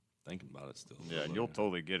 Thinking about it still. Yeah, you'll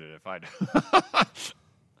totally get it if I do.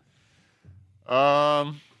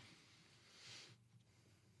 I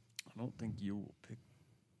don't think you will pick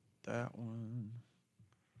that one.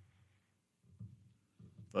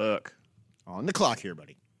 Fuck. On the clock here,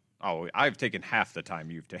 buddy. Oh, I've taken half the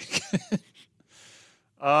time you've taken.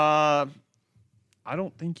 I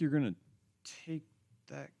don't think you're gonna take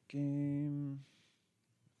that game.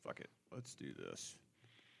 Fuck it. Let's do this.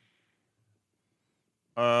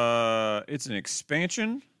 It's an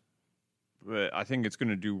expansion, but I think it's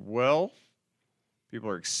gonna do well. People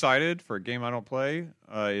are excited for a game I don't play.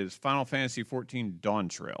 Is Final Fantasy XIV Dawn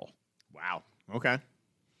Trail. Wow. Okay.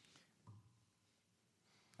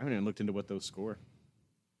 I haven't even looked into what those score.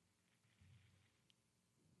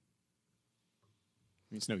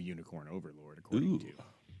 It's no unicorn overlord, according to.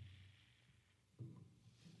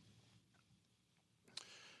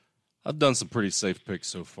 I've done some pretty safe picks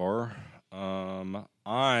so far.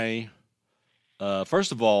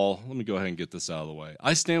 First of all, let me go ahead and get this out of the way.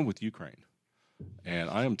 I stand with Ukraine, and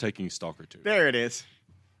I am taking Stalker 2. There it is.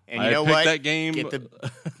 And you I know picked what? that game Get the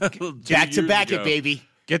 2 back to years back ago. it, baby.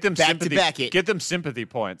 Get them Back to sympathy. back it. Get them sympathy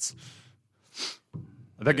points.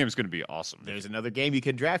 That game's going to be awesome. There's another game you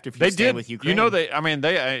can draft if you They stand did. with Ukraine. You know they. I mean,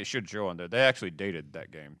 I should show on there. They actually dated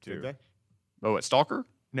that game too. Did they? Oh, what Stalker?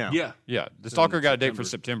 No. Yeah. Yeah, the Stalker got a date for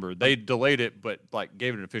September. They delayed it, but like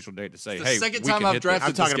gave it an official date to say, the "Hey, second we time can I've hit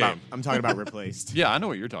drafted this." I'm talking about replaced. Yeah, I know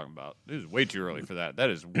what you're talking about. This is way too early for that. That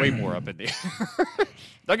is way more up in the air.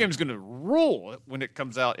 That game's going to rule when it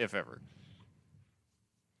comes out, if ever.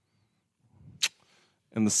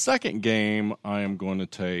 In the second game, I am going to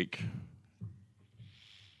take.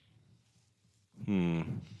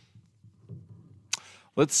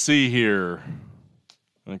 Let's see here.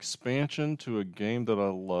 An expansion to a game that I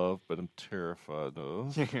love, but I'm terrified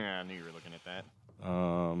of. I knew you were looking at that.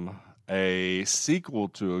 A sequel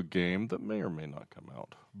to a game that may or may not come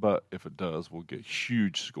out, but if it does, we'll get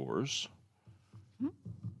huge scores. I don't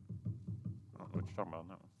know what you're talking about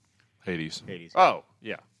now. Hades. Hades. Oh,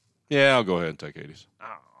 yeah. Yeah, I'll go ahead and take Hades.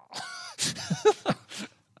 I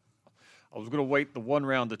was going to wait the one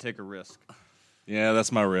round to take a risk. Yeah,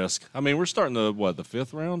 that's my risk. I mean, we're starting the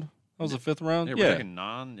fifth round? That was the fifth round? Yeah, we're taking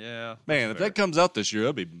none. Yeah. Man, that's if that comes out this year,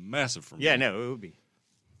 that'd be massive for me. Yeah, no, it would be.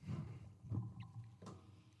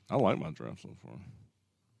 I like my draft so far.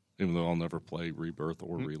 Even though I'll never play Rebirth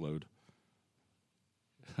or Reload.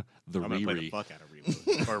 I'm gonna play the fuck out of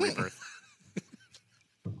Reload or Rebirth.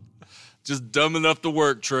 Just dumb enough to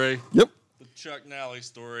work, Trey. Yep. The Chuck Nally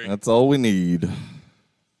story. That's all we need. All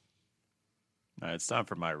right, it's time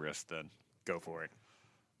for my risk then. Go for it.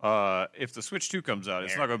 If the Switch 2 comes out,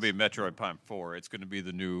 it's not going to be Metroid Prime 4. It's going to be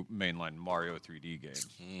the new mainline Mario 3D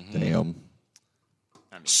game. Damn.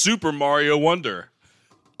 Super Mario Wonder.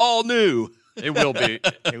 All new. It will be.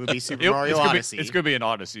 It would be Super Mario Odyssey, It's going to be an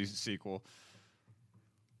Odyssey sequel.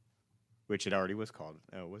 which it already was called.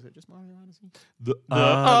 Oh, was it just Mario Odyssey? The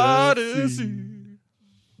Odyssey.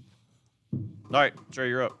 All right, Trey,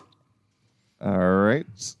 you're up. All right.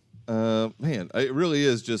 Man, it really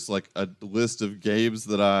is just like a list of games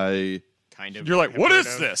that I... Kind of. You're like, have what heard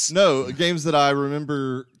is of. this? No, games that I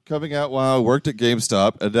remember coming out while I worked at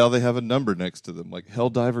GameStop, and now they have a number next to them, like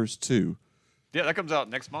Helldivers 2. Yeah, that comes out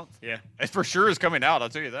next month. Yeah. It for sure is coming out. I'll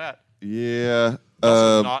tell you that. Yeah.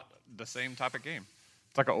 Also not the same type of game.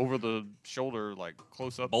 It's like an over-the-shoulder, like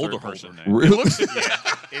close-up Boulder third-person holder. thing. Really? It looks,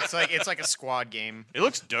 It's like a squad game. it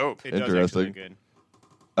looks dope. It does Interesting. actually look good.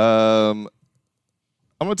 I'm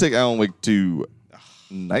gonna take Alan Wake 2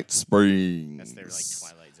 Night Springs. That's their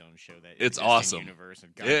like Twilight Zone show. That It's exists in awesome. Universe of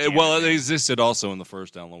Yeah, goddamn well, it. it existed also in the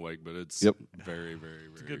first Alan Wake, but it's Yep. very, very, very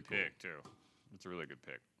It's a good cool. pick, too. It's a really good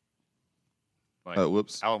pick. Like,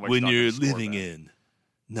 Whoops. Alan Wake's When not you're gonna score living that. in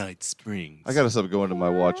Night Springs. I gotta stop going to my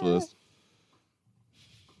watch list.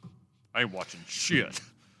 I ain't watching shit.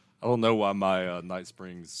 I don't know why my Night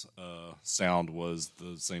Springs sound was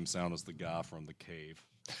the same sound as the guy from The Cave.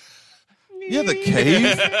 Yeah, the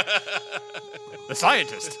cave. The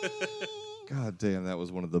scientist. God damn, that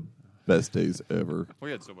was one of the best days ever, We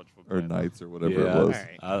had so much fun. or playing. nights, or whatever Yeah. it was.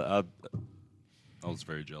 All right. I was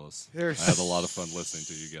very jealous. There's- I had a lot of fun listening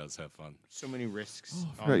to you guys have fun. So many risks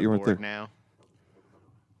forgot on the you weren't board there. now.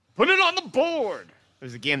 Put it on the board.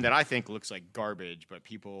 There's a game that I think looks like garbage, but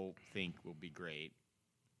people think will be great.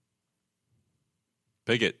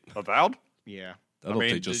 Pick it. Avowed? Yeah. That'll I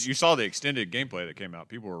mean, take just. you saw the extended gameplay that came out.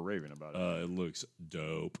 People were raving about it. It looks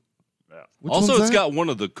dope. Yeah. Which Also, one's it's that? got one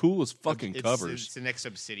of the coolest fucking It's covers. the next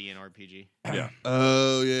Obsidian RPG. Yeah.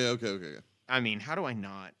 Oh yeah, okay. I mean, how do I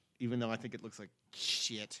not? Even though I think it looks like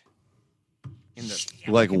shit. In the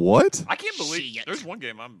Like what? I can't believe Shit. there's one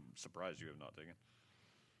game I'm surprised you have not taken.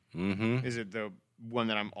 Mm-hmm. Is it the one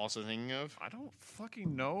that I'm also thinking of? I don't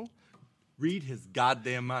fucking know. Read his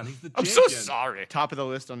goddamn mind. He's the I'm so sorry. Top of the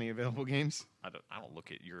list on the available games. I don't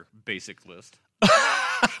look at your basic list.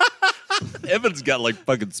 Evan's got like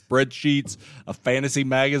fucking spreadsheets, a fantasy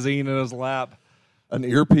magazine in his lap. An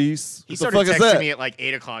earpiece? He What the started fuck is texting that? me at like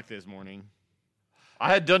 8 o'clock this morning.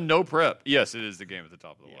 I had done no prep. Yes, it is the game at the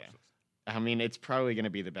top of the watch Yeah. list. I mean, it's probably going to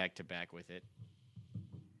be the back-to-back with it.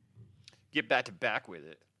 Get back to back with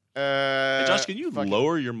it. Hey, Josh, can you fuck it.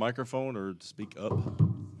 lower your microphone or speak up?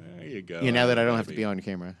 There you go. Yeah, now that I don't have to be on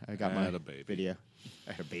camera, I got my Had a baby. video.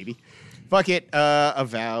 I had a baby. Fuck it.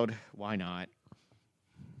 Avowed. Why not?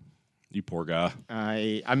 You poor guy.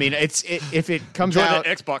 I mean, if it comes Enjoy out,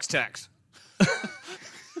 that Xbox tax.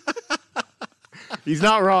 he's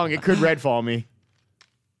not wrong. It could redfall me.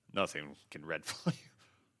 Nothing can red for you.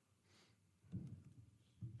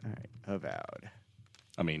 All right, Avowed.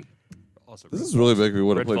 I mean, Also, This is really making me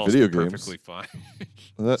want to play Redfall's video games. Perfectly fine,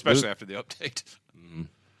 That- especially after the update.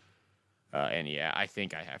 And yeah, I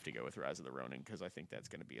think I have to go with Rise of the Ronin because I think that's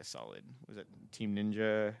going to be a solid. Was it Team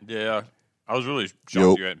Ninja? Yeah, I was really shocked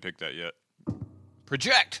Yup. you hadn't picked that yet.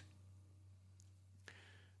 Project.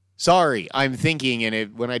 Sorry, I'm thinking,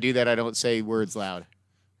 and when I do that, I don't say words loud.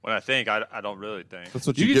 When I think, I don't really think. That's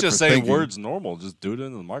what you you can get just for say thinking. words normal. Just do it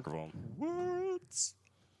into the microphone. Words.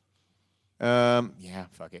 Yeah,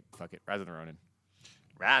 fuck it. Rise of the Ronin.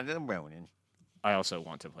 Rather than Ronin. I also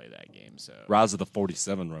want to play that game, so Rise of the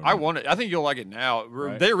 47 Ronin. I want it. I think you'll like it now.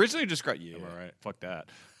 Right. They originally described. Yeah, Am I right? fuck that.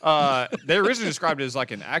 They originally described it as like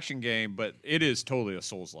an action game, but it is totally a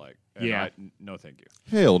Souls-like. And Yeah. no, thank you.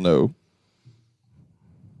 Hell no.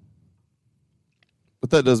 But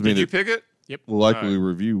that does mean Did you it pick it? will likely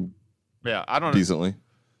review Yeah, I don't know. decently.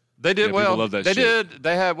 They did Yeah, people well. love that they shit. did.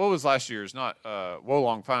 They had what was last year's? Not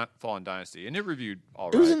Wolong Fallen Dynasty, and it reviewed all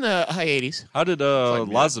right. it was in the high 80s. How did like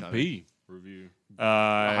Liza mid- P review?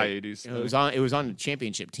 high 80s. It was on the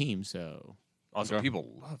championship team, so Also, Okay. people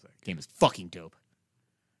love that. game is fucking dope.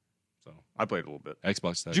 So I played a little bit.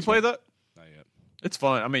 Xbox. Did you play that? Not yet. It's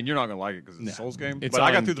fun. I mean, you're not gonna like it because it's a Souls game. It's but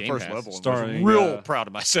I got on through the Game first Pass. level. And Starring, was real proud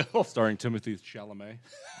of myself. Starring Timothy Chalamet.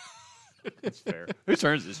 It's fair. Whose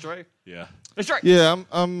turn is this, Trey? Yeah. It's Trey. Yeah,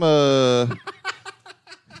 I'm Yeah,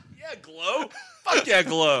 Glow. Fuck yeah,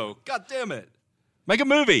 Glow. God damn it. Make a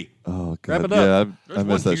movie. oh Wrap god. it up. Yeah, There's I one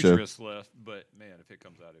missed that huge show. risk left, but man, if it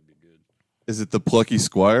comes out, it'd be good. Is it the Plucky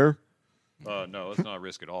Squire? No, it's not a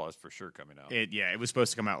risk at all. It's for sure coming out. It was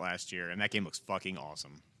supposed to come out last year, and that game looks fucking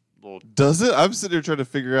awesome. Well, Does it? I'm sitting here trying to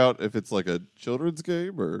figure out if it's like a children's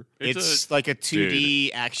game or It's like a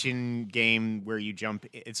 2D action game where you jump.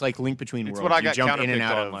 It's like Link Between it's Worlds. what I you got jump in and counterpicked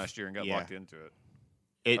out on of last year and got yeah. locked into it.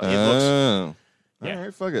 It looks. Oh. Yeah. All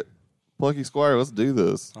right, fuck it. Plucky Squire, let's do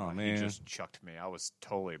this. Oh, You man. just chucked me. I was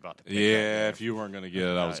totally about to pick Yeah, that if you weren't going to get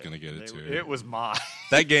it, I was going to get it too. It was mine.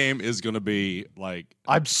 That game is going to be like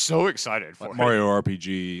I'm so excited for it. Mario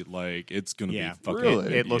RPG. Like, it's going to Yeah. be fucking.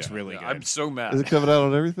 Really? It looks yeah. really good. I'm so mad. Is it coming out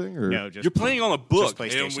on everything? Or? no, just You're playing on a book,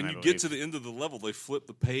 PlayStation, and when I you get believe. to the end of the level, they flip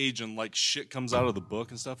the page and like shit comes out of the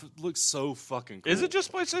book and stuff. It looks so fucking cool. Is it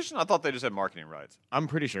just PlayStation? I thought they just had marketing rights. I'm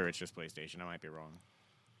pretty sure it's just PlayStation. I might be wrong.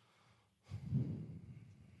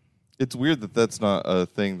 It's weird that that's not a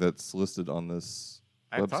thing that's listed on this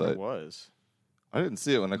I website. thought it was. I didn't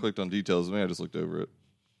see it when I clicked on details. Maybe I just looked over it.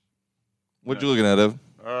 What you looking at, Ev?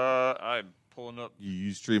 I'm pulling up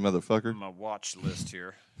You stream motherfucker. my watch list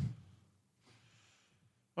here.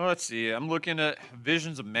 Well, let's see. I'm looking at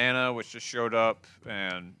Visions of Mana, which just showed up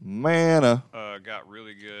and Mana. got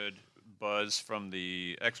really good buzz from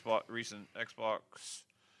the recent Xbox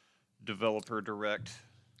Developer Direct.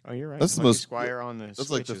 Oh, you're right. That's the Lucky most- Squire on the that's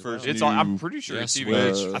like Switch the as well. first It's new- I'm pretty sure Yeah, it's Switch, even.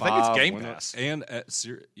 I think it's 5, Game Windows, Pass. and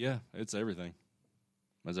yeah, it's everything.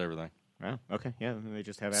 It's everything. Wow. Okay. Yeah. They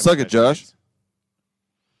just have. Suck it, Josh.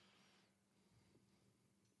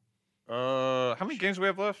 How many games do we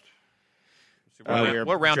have left? Let's see, We are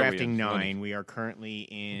what round are we drafting in? 9. We are currently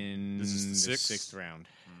in This is the the sixth? sixth round.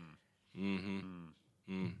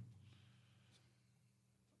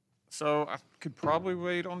 So I could probably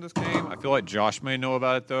wait on this game. I feel like Josh may know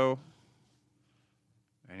about it though,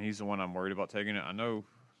 and he's the one I'm worried about taking it. I know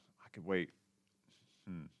I could wait.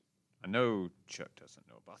 I know Chuck doesn't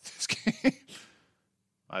know about this game.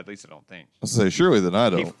 At least I don't think. I say surely then I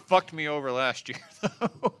He don't. fucked me over last year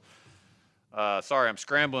though. Sorry, I'm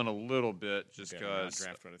scrambling a little bit just Better not because.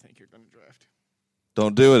 draft what I think you're going to draft.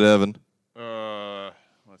 Don't do it, Evan.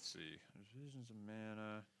 Let's see. Visions of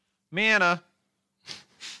Mana. Mana.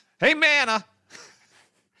 Hey, Mana.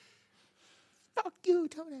 Fuck you,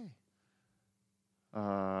 Tony.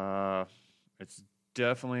 It's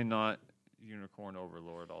definitely not Unicorn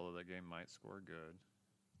Overlord, although that game might score good.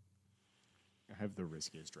 I have the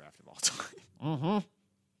riskiest draft of all time. Mm-hmm.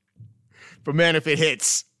 But man, if it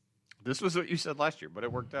hits, This was what you said last year, but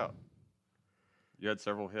it worked out. You had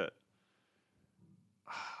several hit.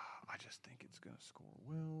 I just think it's going to score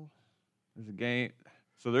well. There's a game.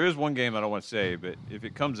 So there is one game I don't want to say, but if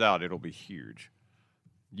it comes out, it'll be huge.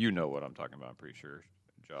 You know what I'm talking about, I'm pretty sure,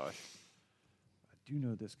 Josh. I do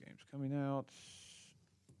know this game's coming out.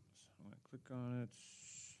 So I'm going to click on it.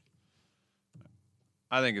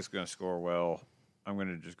 I think it's going to score well. I'm going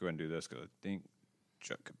to just go ahead and do this because I think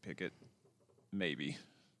Chuck could pick it. Maybe.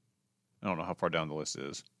 I don't know how far down the list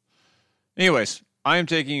is. Anyways, I am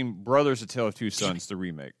taking Brothers: A Tale of Two Sons, the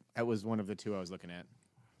remake. that was one of the two I was looking at.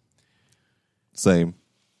 Same.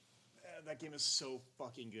 That game is so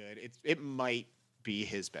fucking good. It might be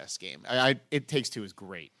his best game. It Takes Two is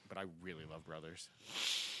great, but I really love Brothers.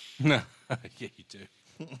 Yeah, you do.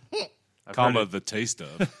 Comma the taste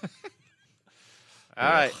of. All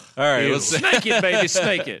right. All right, let's see. Snake it, baby,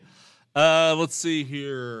 snake it. Let's see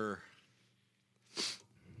here.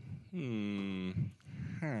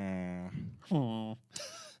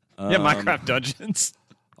 Yeah, Minecraft Dungeons.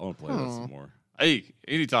 I want to play that some more. Hey,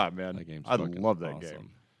 anytime, man. That game's I fucking love that awesome. game.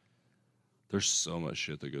 There's so much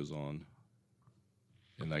shit that goes on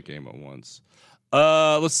in that game at once.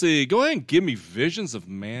 Let's see. Go ahead and give me Visions of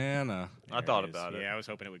Mana. I thought about it. Yeah, I was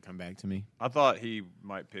hoping it would come back to me. I thought he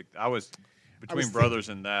might pick. I was between was Brothers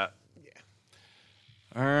and that.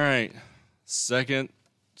 All right. Second,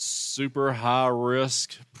 super high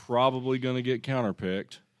risk, probably going to get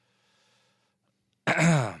counterpicked.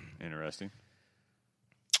 Interesting.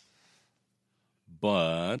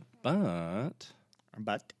 But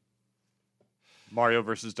Mario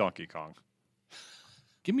versus Donkey Kong.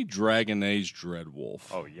 give me Dragon Age Dreadwolf.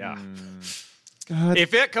 Oh, yeah. God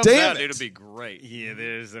If it comes damn out, it. it'll be great. Yeah,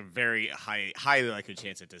 there's a very highly likely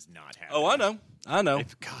chance it does not happen. Oh, I know.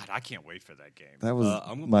 God, I can't wait for that game. That was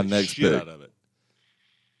I'm gonna my play next shit pick. out of it.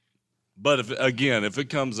 But if it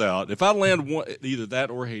comes out, if I land one, either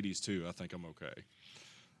that or Hades 2, I think I'm okay.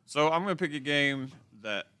 So I'm going to pick a game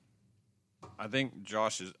that I think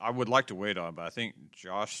I would like to wait on, but I think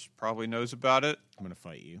Josh probably knows about it. I'm going to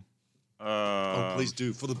fight you. Oh, please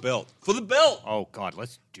do. For the belt. For the belt! Oh, God,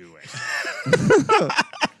 let's do it.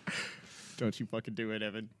 Don't you fucking do it,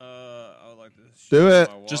 Evan. I would like to Do show it.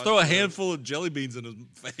 my Just watch throw a here. handful of jelly beans in his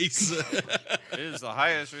face. It is the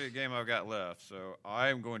highest rated game I've got left, so I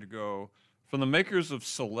am going to go from the makers of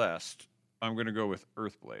Celeste. I'm going to go with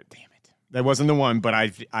Earthblade. Damn it. That wasn't the one, but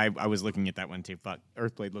I was looking at that one too. Fuck,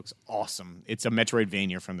 Earthblade looks awesome. It's a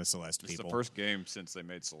Metroidvania from the Celeste It's people. the first game since they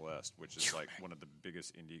made Celeste, which is like one of the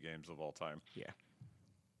biggest indie games of all time. Yeah.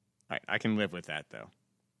 I can live with that though,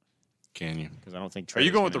 Can you? because I don't think. Are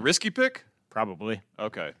you going with the risky pick? Probably.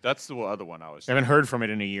 Okay, that's the other one I was. I haven't heard from it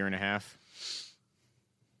in a year and a half.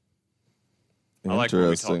 I like what we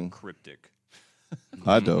Interesting. talk cryptic.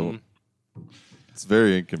 I don't. It's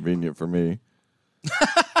very inconvenient for me.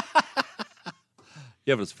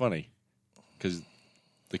 Yeah, but it's funny because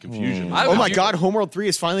the confusion. Oh my God, Homeworld 3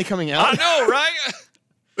 is finally coming out. I know,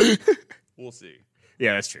 right? We'll see.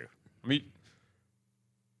 Yeah, that's true. I mean,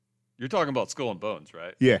 You're talking about Skull and Bones,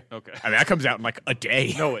 right? Yeah. Okay. I mean, that comes out in like a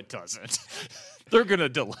day. No, it doesn't. They're gonna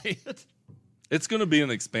delay it. It's going to be an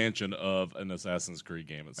expansion of an Assassin's Creed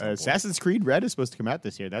game at some point. Assassin's Creed Red is supposed to come out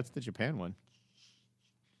this year. That's the Japan one.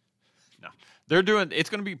 No, they're doing. It's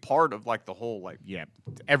gonna be part of like the whole like. Yeah.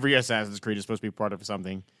 Every Assassin's Creed is supposed to be part of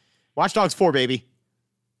something. Watch Dogs 4, baby.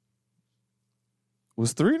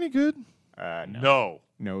 Was 3 any good? No.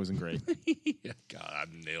 No, it wasn't great. Yeah, God, I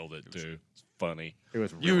nailed it, too. It's funny. It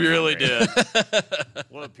was You really really great. did.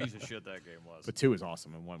 What a piece of shit that game was. But 2 was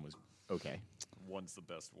awesome and 1 was okay. One's the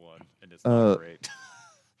best one, and it's not great.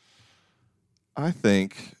 I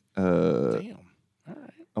think Damn. All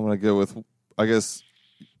right. I'm going to go with, I guess,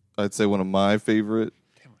 I'd say one of my favorite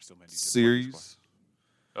Damn, we're still many series.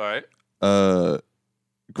 All right.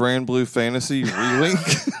 Grand Blue Fantasy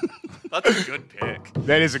Relink. That's a good pick.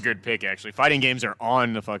 That is a good pick, actually. Fighting games are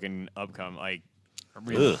on the fucking upcome. Like,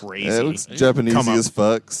 really crazy. Yeah, it looks Japanese as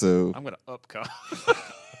fuck, so. I'm gonna upcome.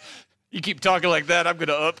 You keep talking like that, I'm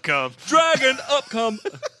gonna upcome. Dragon upcome.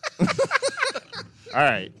 All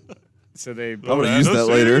right. So they I'm going to use that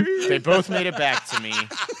later. they both made it back to me.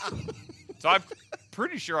 So I'm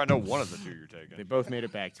pretty sure I know one of the two you're taking. They both made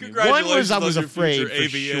it back to me. Congratulations One was I on was your afraid future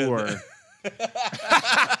for AVN. sure.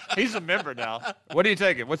 He's a member now. What are you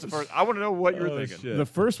taking? What's the first? I want to know what you're thinking. shit. The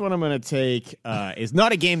first one I'm going to take is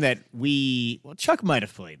not a game that Chuck might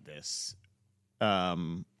have played this. Yeah,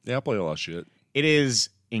 I play a lot of shit. It is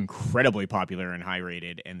incredibly popular and high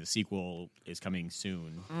rated, and the sequel is coming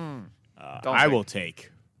soon. I will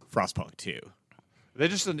take Frostpunk 2. They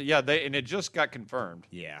just and it just got confirmed.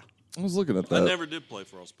 Yeah. I was looking at I that. never did play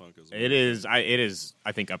Frostpunk as well. It is.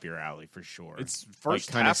 I think up your alley for sure. It's first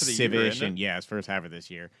kind half of the year, civish, isn't it? and yeah, it's first half of this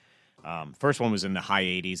year. First one was in the high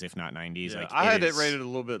 80s, if not 90s. Yeah, Like I had it is- rated a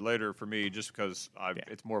little bit later for me, just because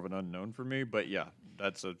it's more of an unknown for me. But yeah,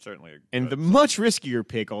 that's certainly And the much riskier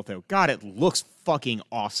pick, although God, it looks fucking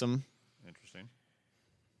awesome. interesting.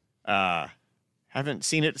 Haven't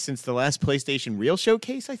seen it since the last PlayStation Real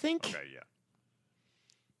showcase, I think. Okay, yeah.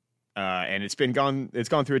 And it's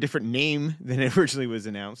gone through a different name than it originally was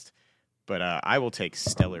announced. But I will take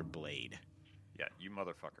Stellar Blade. Yeah, you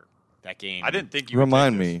motherfucker. That game. I didn't think you would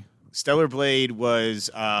Remind take this. me. Stellar Blade was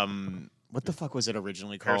what the fuck was it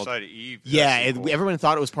originally called? Parasite Eve. Yeah, that's cool. everyone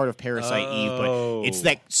thought it was part of Parasite Eve, but Oh. it's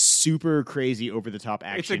that super crazy over the top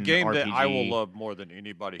action. It's a game that I will RPG. love more than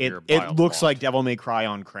anybody It, here. by a it looks lot. like Devil May Cry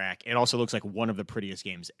on crack. It also looks like one of the prettiest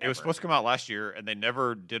games ever. It was supposed to come out last year, and they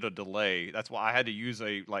never did a delay. That's why I had to use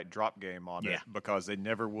a drop game on Yeah. it because they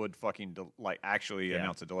never would fucking actually Yeah.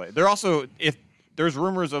 announce a delay. They're also if there's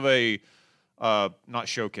rumors of a not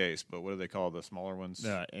showcase, but what do they call the smaller ones?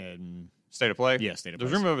 and State of play. Yeah, State of There's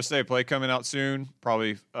Play. rumor of a state of play coming out soon,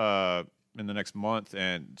 probably in the next month,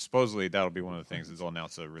 and supposedly that'll be one of the things that they'll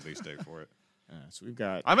announce a release date for it. so we've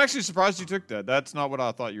got I'm actually surprised you took that. That's not what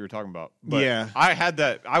I thought you were talking about. But Yeah. I had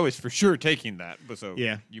that. I was for sure taking that. But so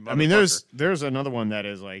yeah. you I mean, motherfucker. there's another one that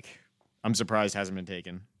is like I'm surprised hasn't been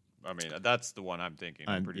taken. I mean, that's the one I'm thinking.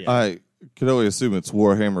 I'm pretty yeah. I could only assume it's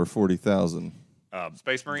Warhammer 40,000.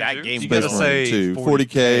 Space Marine that 2? game You Space gotta Marine say 2.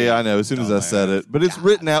 40K. I know, as soon as I said it. But it's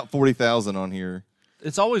written out 40,000 on here.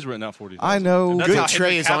 It's always written out 40,000. I know. That's how Good Trey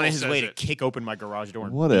Henry is on Cavill his says way to it. kick open my garage door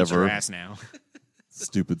and beat Whatever. your ass now.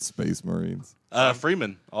 Stupid Space Marines.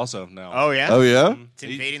 Freeman also now. Oh yeah. Oh, yeah? It's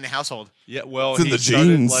invading the household. Yeah, well, It's in he the started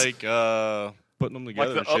genes. like putting them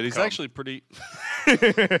together the and shit. He's upcome. actually pretty.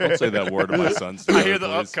 Don't say that word to my sons. I hear the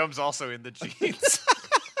please. upcome's also in the genes.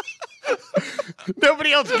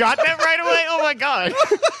 Nobody else got that right away. Oh my god.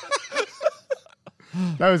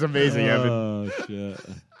 That was amazing, Evan. Oh shit.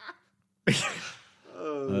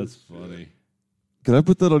 That's funny. Can I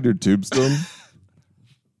put that on your tombstone?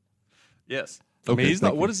 yes. I mean, Okay, he's not.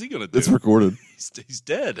 thank What you. is he gonna do? It's recorded. He's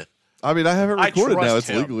dead. I mean, I have it I recorded now. trust It's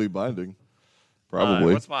him. legally binding.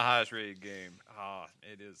 Probably. What's my highest rated game?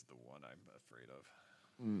 It is the one I'm afraid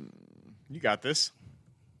of. You got this.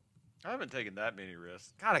 I haven't taken that many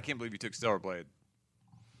risks. God, I can't believe you took Stellar Blade.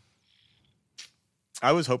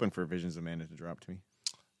 I was hoping for Visions of Mana to drop to me.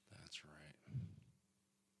 That's right.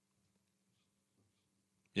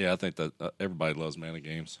 Yeah, I think that everybody loves Mana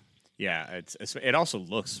games. Yeah, it also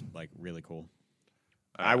looks like really cool.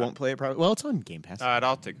 I won't play it probably. Well, it's on Game Pass. All right,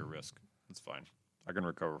 I'll take a risk. That's fine. I can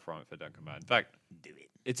recover from it if it doesn't come out. In fact, Do it.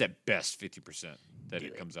 it's at best 50% that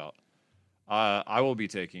it comes out. I will be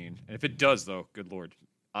taking, and if it does, though, good Lord,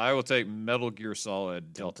 I will take Metal Gear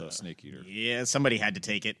Solid Delta Snake Eater. Yeah, somebody had to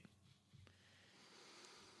take it.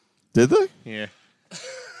 Did they? Yeah.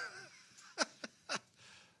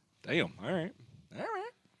 Damn. All right.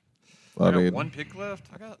 I I got mean, one pick left.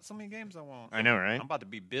 I got so many games I want. I know, right? I'm about to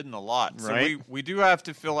be bidding a lot. Right. So we do have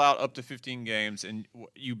to fill out up to 15 games, and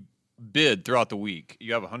you bid throughout the week.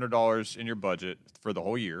 You have $100 in your budget for the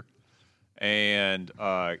whole year, and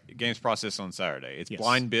games processed on Saturday. It's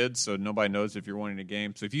blind bids, so nobody knows if you're wanting a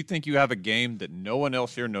game. So if you think you have a game that no one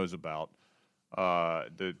else here knows about,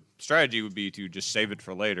 the strategy would be to just save it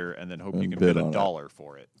for later and then hope you can bid $1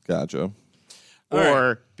 for it. Gotcha.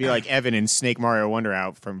 Or be like Evan and snake Mario Wonder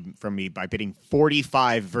out from me by bidding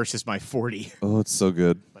 45 versus my 40. Oh, it's so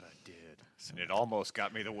good. But I did, and it almost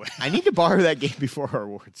got me the win. I need to borrow that game before our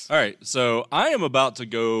awards. All right, so I am about to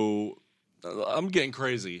go. I'm getting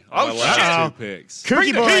crazy. Oh, on my last 2 picks.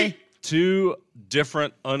 Cookie Boy. 2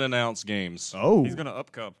 different unannounced games. Oh. He's gonna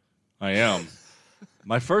upcome. I am.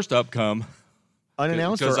 My first upcome.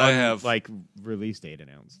 Unannounced Because or I have- like release date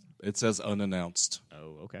announced? It says unannounced.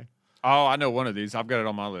 Oh, okay. Oh, I know one of these. I've got it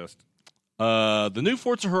on my list. The new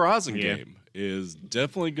Forza Horizon Yeah. game is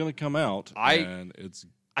definitely going to come out. And it's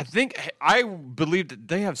I believe that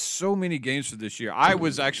they have so many games for this year. I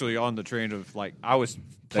was actually on the train of I was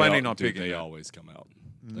planning on picking. They it. always come out.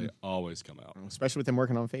 They always come out. Especially with them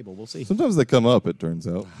working on Fable. We'll see. Sometimes they come up, it turns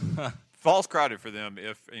out. False credit for them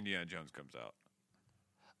if Indiana Jones comes out.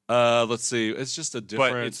 Let's see. It's just a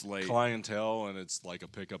different it's late. clientele, and it's like a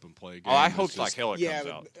pick up and play game. Oh, I It's hope just- like hell it comes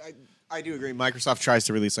out. I do agree. Microsoft tries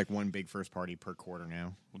to release like one big first party per quarter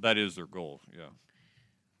now. Well, that is their goal. Yeah.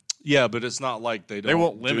 Yeah, but it's not like they don't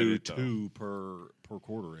won't limit do it, though. 2 per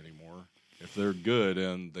quarter anymore. If they're good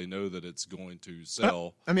and they know that it's going to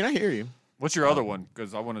sell. I mean, I hear you. What's your other one?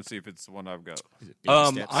 Because I want to see if it's the one I've got.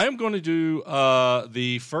 I am going to do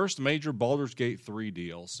the first major Baldur's Gate 3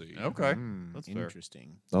 DLC. Okay, that's fair.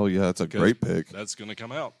 Interesting. Oh, yeah, that's a great pick. That's going to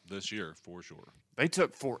come out this year for sure. They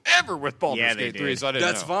took forever with Baldur's Yeah, they Gate 3, did. so I didn't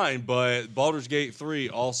That's know. fine, but Baldur's Gate 3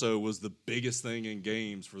 also was the biggest thing in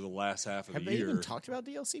games for the last half of Have the they year. even talked about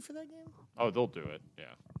DLC for that game? Oh, they'll do it. Yeah.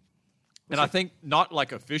 And I think not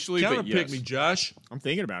like officially, Counter but pick yes. me, Josh. I'm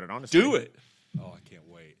thinking about it, honestly. Do it. Oh, I can't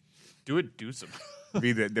wait. Do it. Do some.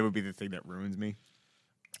 That would be the thing that ruins me.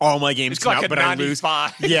 All my games It's come like out, a but I lose.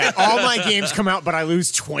 95. Yeah, all my games come out, but I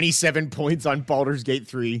lose 27 points on Baldur's Gate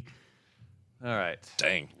 3. All right.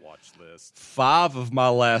 Dang. Watch list. 5 of my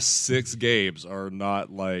last 6 games are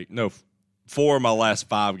not like 4 of my last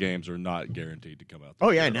 5 games are not guaranteed to come out. Oh,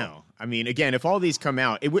 yeah, I know. I mean, again, if all these come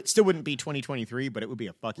out, it still wouldn't be 2023, but it would be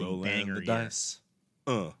a fucking Rolling banger the year. dice.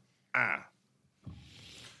 All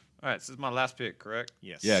right. This is my last pick, correct?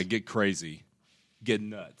 Yes. Yeah, get crazy, get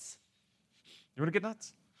nuts. You want to get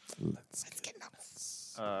nuts? Let's get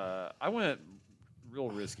nuts. I went real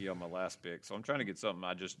risky on my last pick, so I'm trying to get something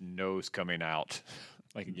I just know is coming out.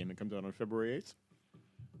 Like a game that comes out on February 8th?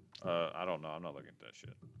 I don't know. I'm not looking at that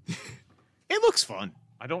shit. It looks fun.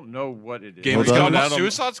 I don't know what it is. Game is Is it coming called out on-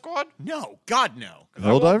 Suicide Squad? No, God, no.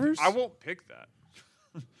 Helldivers? I won't pick that.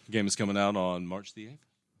 Game is coming out on March the 8th.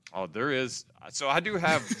 Oh, there is. So I do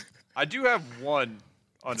have one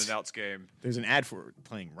unannounced game. There's an ad for it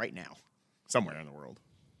playing right now, somewhere in the world.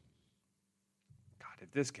 God,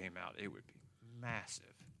 if this came out, it would be massive.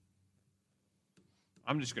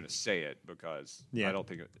 I'm just going to say it because I don't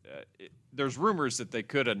think there's rumors that they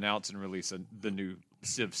could announce and release the new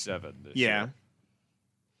Civ 7 this year.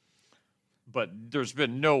 But there's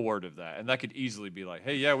been no word of that. And that could easily be like,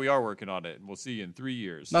 hey, yeah, we are working on it, and we'll see you in 3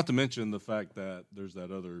 years. Not to mention the fact that there's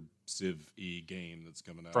that other Civ E game that's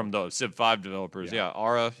coming out. From the Civ 5 developers. Yeah,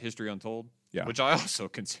 Ara, History Untold. Yeah. Which I also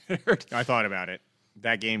considered. I thought about it.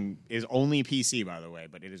 That game is only PC, by the way,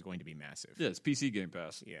 but it is going to be massive. Yeah, it's PC Game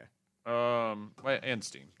Pass. Yeah. And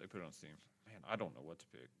Steam. They put it on Steam. Man, I don't know what to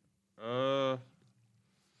pick.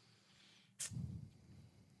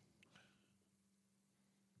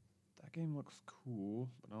 That game looks cool,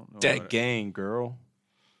 but I don't know. that game, girl.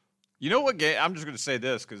 You know what game? I'm just going to say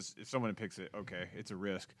this because if someone picks it, okay, it's a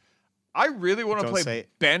risk. I really want to Don't play say it.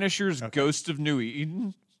 Banisher's Ghost of New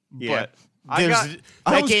Eden, Yeah. but I got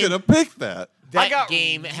I was going to pick that. I got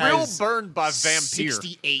game real has burned by Vampire.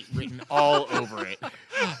 68 written all over it.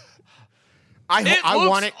 I It want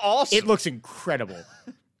looks it. awesome. It looks incredible.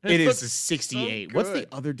 It It is looks a 68. so What's the good.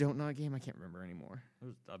 other Don't Nod game? I can't remember anymore.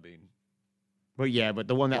 I mean, But yeah, but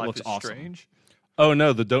the one that Life looks is awesome. Strange. Oh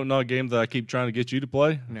no, the Don't Nod game that I keep trying to get you to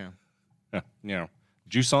play. No.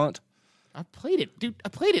 Juicant. I played it, dude. I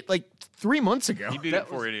played it like 3 months ago. He beat it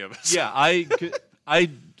for any of us. Yeah, I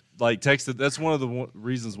like texted. That's one of the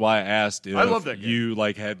reasons why I asked if I love that game. you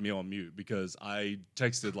like had me on mute because I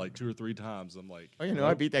texted like 2 or 3 times. I'm like, Oh, you know,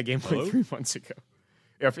 I beat that game Hello? like 3 months ago.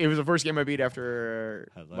 If it was the first game I beat after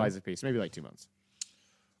Hello? Lies of Peace, maybe like 2 months.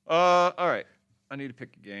 All right. I need to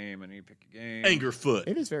pick a game. Angerfoot.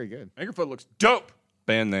 It is very good. Angerfoot looks dope.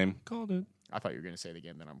 Band name. Called it. I thought you were going to say the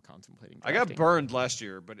game that I'm contemplating. I got drafting. burned last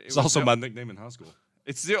year, but It's also my nickname in high school.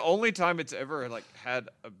 It's the only time it's ever like had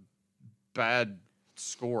a bad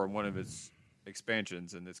score on one of its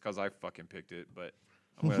expansions, and it's because I fucking picked it. But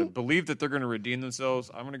I'm gonna believe that they're gonna redeem themselves.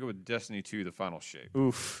 I'm gonna go with Destiny 2: The Final Shape.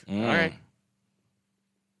 Oof. All right.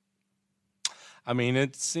 I mean,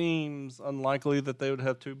 it seems unlikely that they would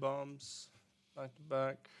have 2 bombs back to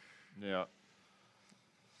back. Yeah.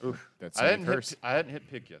 Oof. That's I hadn't curse. hit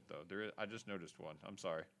pick yet though. I just noticed one. I'm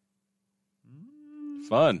sorry.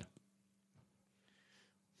 Fun.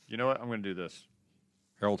 You know what? I'm gonna do this.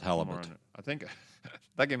 Harold More Halibut. on it. I think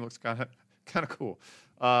that game looks kind of cool.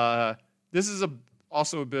 This is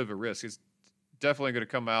also a bit of a risk. It's definitely going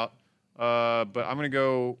to come out, but I'm going to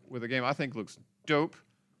go with a game I think looks dope.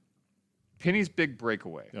 Penny's Big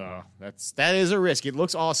Breakaway. Oh, that is a risk. It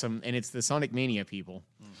looks awesome, and it's the Sonic Mania people.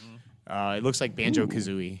 It looks like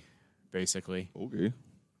Banjo-Kazooie, basically. Okay.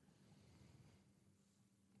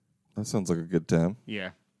 That sounds like a good time.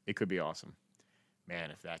 Yeah, it could be awesome. Man,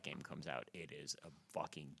 if that game comes out, it is a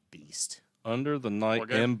fucking beast. Under the Night What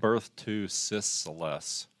game? in Birth to Sis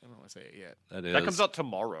Celeste. I don't want to say it yet. That comes out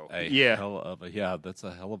tomorrow. That's a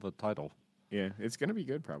hell of a title. Yeah, it's going to be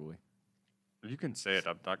good, probably. You can say it.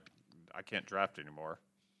 I can't draft anymore.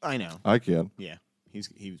 I know. I can. Yeah, he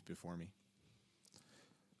was before me.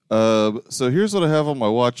 So here's what I have on my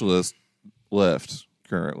watch list left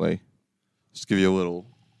currently. Just to give you a little,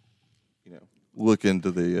 look into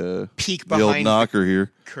the Peek the old behind knocker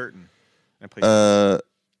here. Curtain. I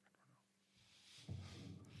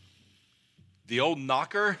The old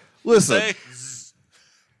knocker? Listen. Say?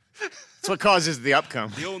 That's what causes the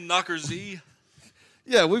upcome. The old knocker Z?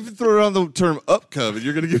 Yeah, we've been throwing around the term upcome, and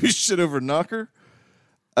you're going to give me shit over knocker.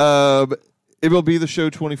 MLB The Show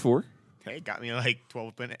 24. Hey, got me like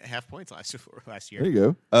 12.5 points last year. There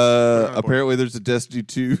you go. Apparently, there's a Destiny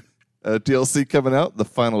 2 DLC coming out, The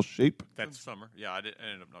Final Shape. That's summer. Yeah, I ended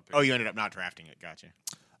up not picking. Oh, you ended up not drafting it. Gotcha.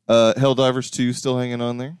 Helldivers 2 still hanging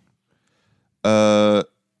on there.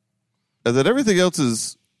 And then everything else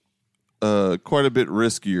is quite a bit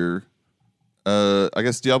riskier. I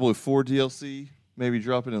guess Diablo 4 DLC maybe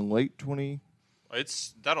dropping in late 20.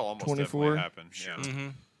 That'll almost 24? definitely happen.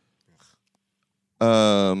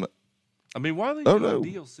 Yeah. I mean, why are they Oh, doing no.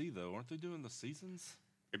 DLC, though? Aren't they doing the seasons?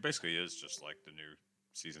 It basically is just like the new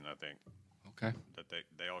season. I think Okay. that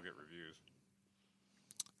they all get reviews.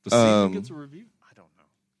 The season gets a review? I don't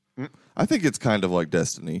know. I think it's kind of like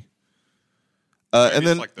Destiny. Maybe And it's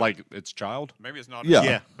then, like Like its child? maybe it's not. Yeah.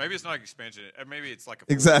 Yeah. Maybe it's not an expansion. Maybe it's like a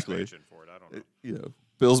full Exactly. expansion for it. I don't know.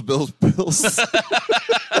 Bills.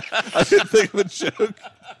 I didn't think of a joke.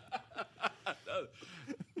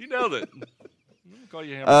 You nailed it. Call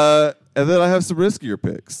you hammer. And then I have some riskier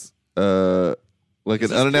picks. Like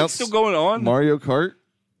an unannounced still going on? Mario Kart.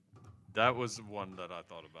 That was one that I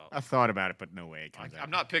thought about. I thought about it, but no way it comes out.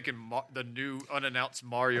 I'm not picking the new unannounced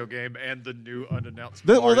Mario game and the new unannounced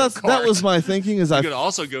That, Mario Kart. that was my thinking. Is You I could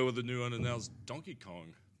also go with the new unannounced Donkey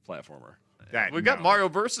Kong platformer. We got Mario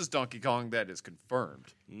versus Donkey Kong that is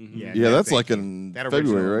confirmed. Yeah, yeah, that's like thank you. in That original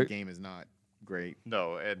February, right? game is not great.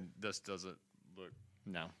 No, and this doesn't look.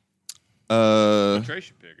 No. Trey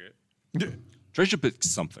should pick it. Trey should pick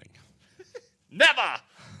something. Never.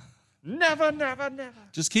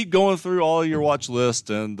 Just keep going through all your watch list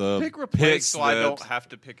and the Pick replace picks so I that- don't have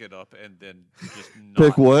to pick it up and then just not.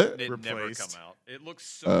 Pick what? It never Replaced. come out. It looks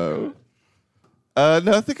so Oh.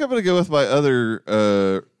 No, I think I'm going to go with my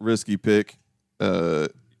other risky pick.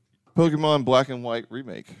 Pokemon Black and White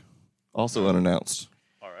remake, also unannounced.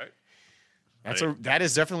 good. All right. That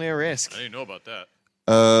is definitely a risk. I didn't know about that.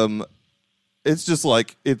 It's just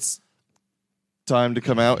like it's time to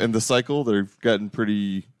come out in the cycle. They've gotten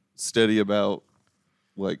pretty steady about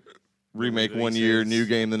like remake one year, new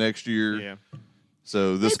game the next year. Yeah.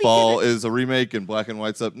 So this Maybe fall is a remake, and Black and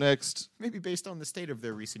White's up next. Maybe based on the state of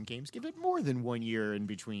their recent games, give it more than 1 year in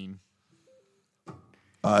between.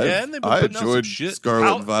 and they've been I putting out some enjoyed shit.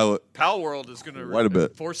 Scarlet and Violet. Pal World is going Quite a to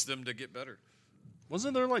bit. force them to get better.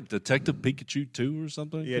 Wasn't there like Detective Pikachu 2 or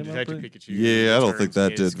something? Yeah, came out Detective there? Pikachu. Yeah, I don't think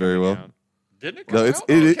that is did very coming well. out. Didn't it? No, come it's out?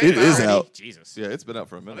 it, Oh, it is already? out. Jesus. Yeah, it's been out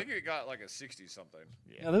for a I minute. think it got like a 60 something.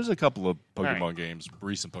 Yeah, there's a couple of Pokemon right. games,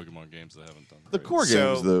 recent Pokemon games that haven't done. The great. core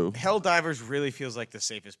games, though. Helldivers really feels like the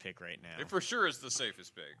safest pick right now. It for sure is the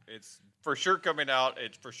safest pick. It's for sure coming out.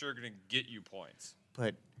 It's for sure going to get you points.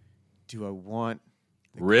 But do I want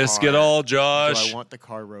the Risk car- it all, Do Josh. I want the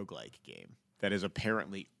car roguelike game that is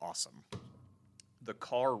apparently awesome? The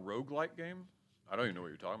car roguelike game? I don't even know what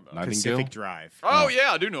you're talking about. Nightingale? Pacific Drive. Oh,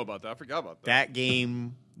 yeah, I do know about that. I forgot about that. That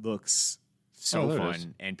game looks so Oh, there it is.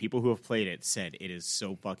 fun, and people who have played it said it is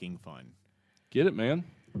so fucking fun. Get it, man.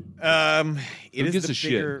 It is gives the a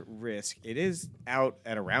shit? bigger risk. It is out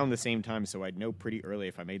at around the same time, so I'd know pretty early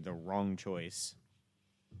if I made the wrong choice.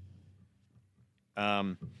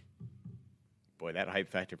 Boy, that hype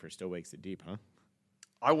factor for Still Wakes It Deep, huh?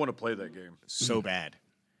 I want to play that game. So bad.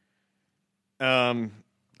 Nice.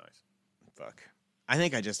 Fuck. I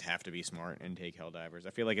think I just have to be smart and take Helldivers.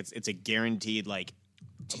 I feel like it's a guaranteed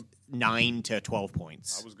 9 to 12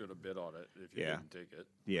 points. I was going to bid on it if you Yeah. didn't take it.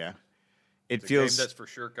 Yeah. It It's feels a game that's for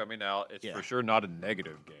sure coming out. It's Yeah. for sure not a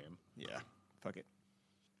negative game. yeah. Fuck it.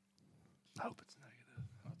 I hope it's negative.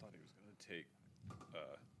 I thought he was going to take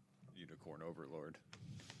Unicorn Overlord.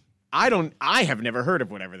 I have never heard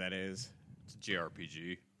of whatever that is. It's a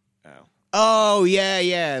JRPG. Oh, yeah.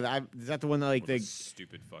 Is that the one that What a the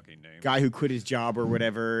stupid fucking name. guy who quit his job or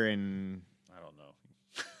whatever and I don't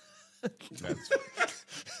know.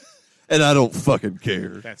 And I don't fucking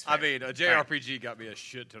care. that's I fair. mean, a JRPG got me a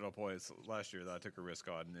shit ton of points last year that I took a risk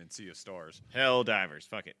on in Sea of Stars. Helldivers.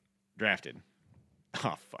 Fuck it. Drafted.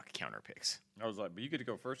 Oh, fuck. Counter picks. I was like, but you get to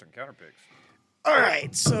go first on counter picks. All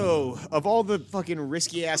right. So, of all the fucking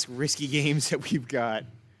risky games that we've got,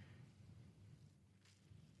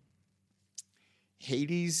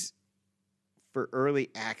 Hades for early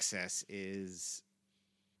access is.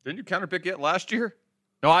 Didn't you counter pick it last year?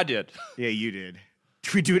 No, I did. Yeah, you did.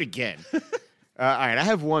 Do we do it again? All right. I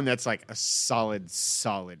have one that's like a solid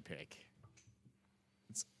pick.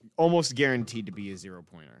 It's almost guaranteed to be a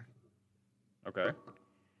 0-pointer. Okay.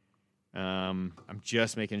 I'm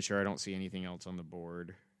just making sure I don't see anything else on the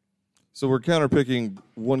board. So we're counterpicking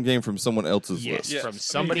one game from someone else's list. Yes. From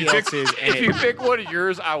somebody If you pick- else's. And If you pick one of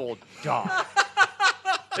yours, I will die.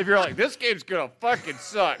 If you're like, this game's going to fucking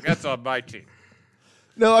suck, that's on my team.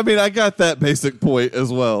 No, I mean I got that basic point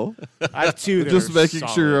as well. I have two. That Just are making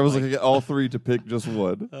solid, sure I was like- looking at all three to pick just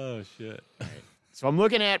one. Oh shit! So I'm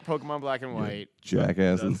looking at Pokemon Black and White,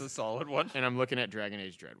 Jackasses. That's a solid one. and I'm looking at Dragon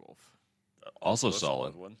Age Dreadwolf. Also A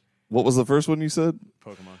solid. one. What was the first one you said?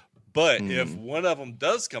 Pokemon. But if one of them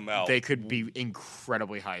does come out, They could be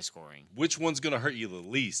incredibly high scoring. which one's gonna hurt you the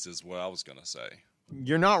least? Is what I was gonna say.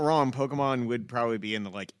 You're not wrong. Pokemon would probably be in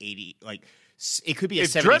the 80. It could be a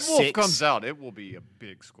If 76. Dreadwolf comes out, it will be a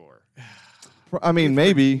big score. I mean,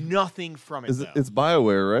 maybe. Nothing from it. Is it, though. it's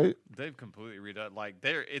BioWare, right? They've completely redone.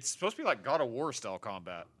 It's supposed to be like God of War style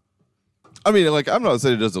combat. I mean, I'm not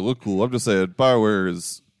saying it doesn't look cool. I'm just saying BioWare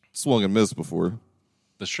has swung and missed before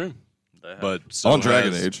That's true. They have- But so on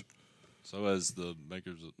Dragon has- Age. So as the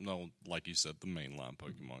makers, like you said, the mainline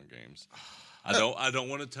Pokemon games. I don't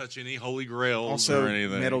want to touch any holy grails also or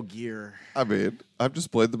anything. Metal Gear. I mean, I've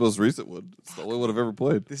just played the most recent one. It's the only one I've ever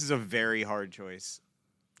played. This is a very hard choice.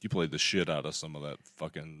 You played the shit out of some of that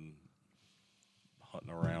fucking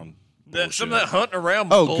hunting around. Some of that hunting around.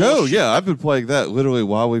 Oh, bullshit. Go! Yeah, I've been playing that literally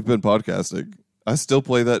while we've been podcasting. I still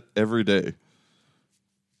play that every day.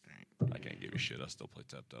 I can't give you shit. I still play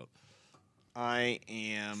Tapped Out I 4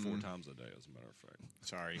 am times a day, as a matter of fact.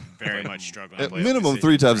 sorry, very much struggling. At with minimum decision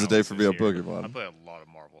 3 times a day for paralysis me on here. I Pokemon. play a lot of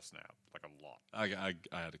Marvel Snap, like a lot.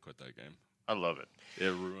 I had to quit that game. I love it. It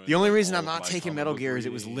ruined The only reason all I'm of not my taking comic Metal book Gear is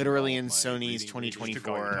it was reading, literally all in my Sony's reading.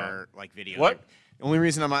 2024 video. What? The only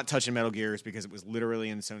reason I'm not touching Metal Gear is because it was literally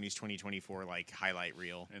in Sony's 2024 highlight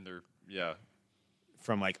reel And they're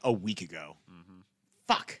from a week ago.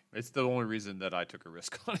 Fuck. it's the only reason that I took a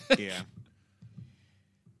risk on it. Yeah.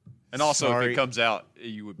 And also, if Sorry. it comes out,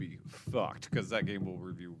 you would be fucked because that game will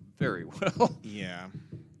review very well. Yeah.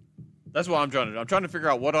 That's what I'm trying to do. I'm trying to figure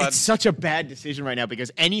out what It's such a bad decision right now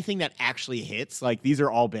because anything that actually hits, these are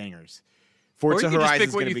all bangers. Or Forza you can just Horizon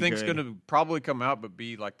pick what you be think's good. going to probably come out, but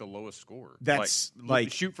be the lowest score. That's,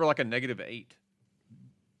 shoot for a -8.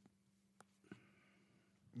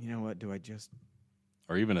 You know what? Do I just?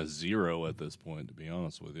 Or even a 0 at this point, to be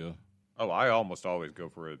honest with you. Oh, I almost always go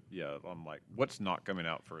for it. Yeah, I'm like, what's not coming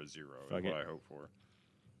out for a 0? Fuck Is it. what I hope for.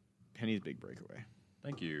 Penny's Big Breakaway.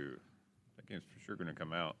 Thank you. That game's for sure going to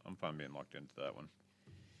come out. I'm fine being locked into that one.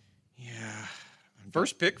 Yeah.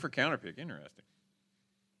 First pick for counterpick. Interesting.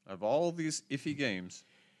 Of all these iffy games,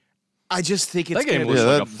 I just think it's That game gonna was be.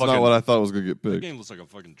 Yeah, like a that's fucking- not what I thought was going to get That picked. game looks like a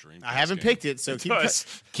fucking dream. I haven't picked it, so keep does.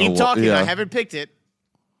 Oh, well, talking. yeah. I haven't picked it.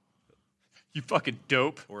 you fucking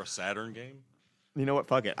dope. Or a Saturn game. You know what?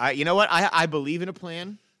 Fuck it. You know what? I believe in a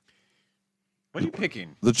plan. What are you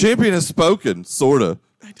picking? The champion has spoken, sorta.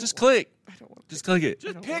 Just click. I don't want. Just click it.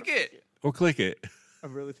 Just pick it. Or click it.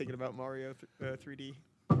 I'm really thinking about Mario 3D.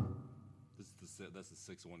 That's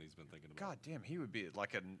the 6th one he's been thinking about. God damn, he would be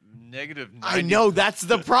like a -90. I know that's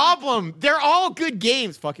the problem. They're all good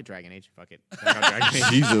games. Fuck it, Dragon Age. Fuck it. Dragon Age.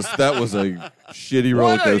 Jesus, that was a shitty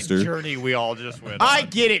roller What a coaster. journey we all just went I on.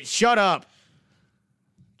 get it. Shut up.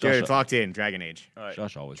 Josh, Jared, it's locked in. Dragon Age. All right.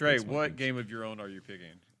 Josh always Trey, picks my what games. game of your own are you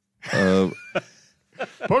picking?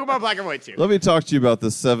 Pokemon Black and White 2. Let me talk to you about the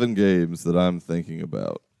 7 games that I'm thinking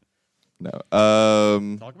about.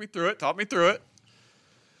 No. Talk me through it. Talk me through it.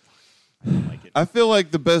 I feel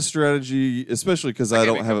like the best strategy, especially because I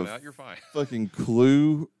don't have a You're fine. fucking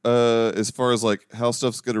clue as far as like how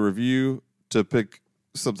stuff's going to review, to pick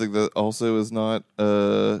something that also is not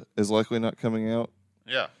is likely not coming out.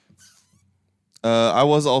 Yeah. I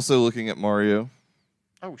was also looking at Mario.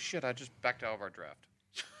 Oh shit! I just backed out of our draft.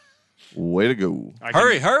 Way to go!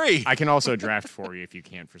 Hurry! I can also draft for you if you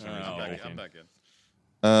can't for some reason. I'm back in.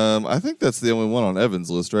 I think that's the only one on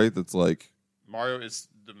Evan's list, right? That's like Mario is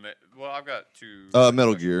the well. I've got two.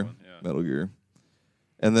 Metal Gear, Metal Gear,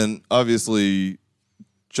 and then obviously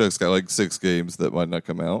Chuck's got like 6 games that might not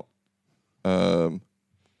come out.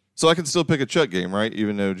 So I can still pick a Chuck game, right?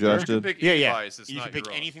 Even though Josh did. Pick Yeah. you You can pick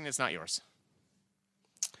anything that's not yours.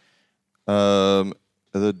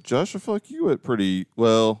 The Josh, I feel like you went pretty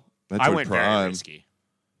well. Metroid I went Prime. very risky.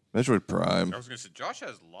 Metroid Prime. I was going to say Josh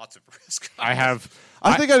has lots of risk. I have.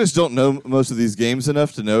 I think I just don't know most of these games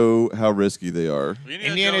enough to know how risky they are.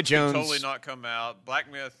 Indiana Jones could totally not come out.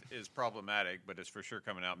 Black Myth is problematic, but it's for sure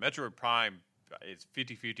coming out. Metroid Prime is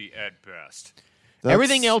 50-50 at best.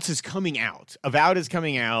 Everything else is coming out. Avowed is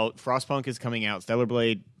coming out. Frostpunk is coming out. Stellar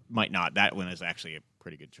Blade might not. That one is actually a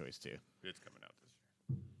pretty good choice too. It's coming out this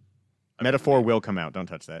year. Metaphor will come out. Don't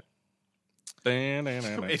touch that.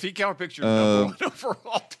 If he counterpicks your number one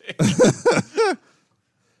overall pick,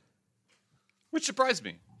 which surprised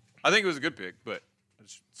me. I think it was a good pick, but I'm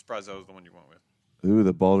surprised that was the one you went with. Ooh,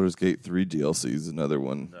 the Baldur's Gate 3 DLC is another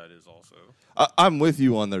one. That is also. I'm with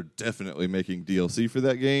you on they're definitely making DLC for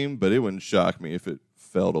that game, but it wouldn't shock me if it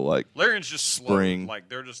fell to like Larian's just slow. spring. Like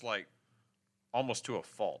they're just like almost to a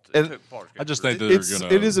fault. And I just think that they're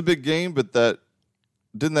gonna. It is a big game, but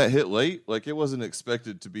didn't that hit late? Like it wasn't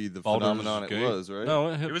expected to be the Baldur's phenomenon Gate? it was, right? No,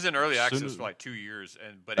 It was in early soon access as- for like 2 years,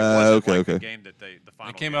 but it wasn't okay, like the okay. game that the final.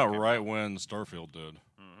 It came game out right when Starfield did.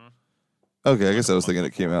 Okay, I guess I was thinking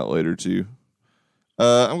it came out later too.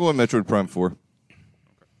 I'm going Metroid Prime 4.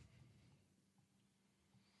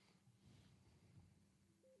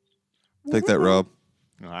 Take that, Rob.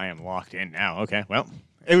 No, I am locked in now. Okay, well,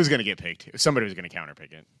 it was going to get picked. Somebody was going to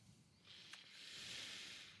counterpick it.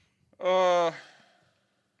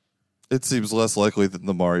 It seems less likely than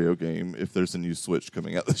the Mario game if there's a new Switch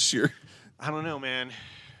coming out this year. I don't know, man.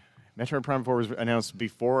 Metroid Prime 4 was announced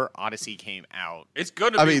before Odyssey came out. It's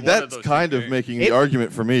going to be. I mean, one that's of those kind two of games. making the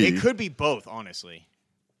argument for me. It could be both, honestly.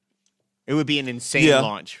 It would be an insane Yeah.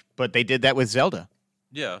 launch, but they did that with Zelda.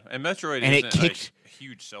 Yeah, and Metroid And it isn't kicked- a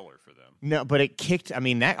huge seller for them. No, but it kicked. I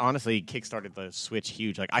mean, that honestly kickstarted the Switch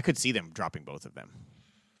huge. Like, I could see them dropping both of them.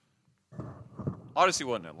 Odyssey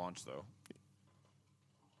wasn't at launch though.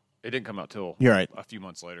 It didn't come out till You're right. a few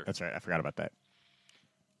months later. That's right. I forgot about that.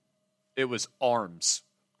 It was ARMS.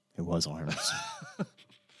 It was ARMS.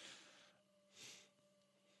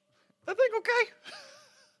 That thing okay?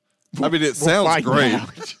 I mean, it sounds find great.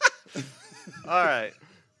 out. All right.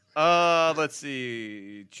 Let's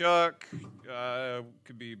see. Chuck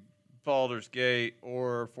could be Baldur's Gate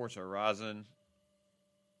or Forza Horizon.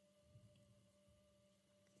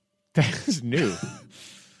 That's new.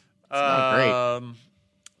 not great.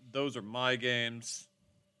 Those are my games.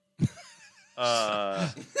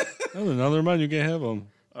 Oh, never mind. You can't have them.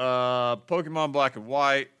 Pokemon Black and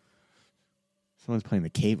White. Someone's playing the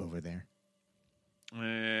cave over there.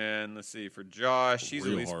 And let's see, for Josh, he's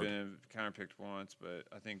Real at least hard. been counterpicked once, but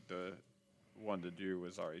I think the one to do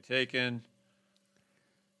was already taken.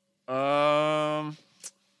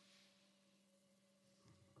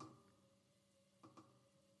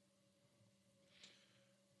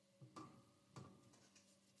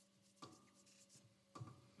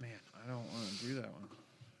 Man, I don't want to do that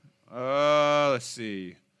one. Let's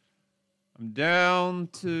see. I'm down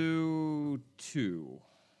to 2.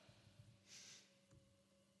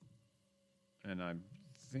 And I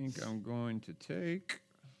think I'm going to take.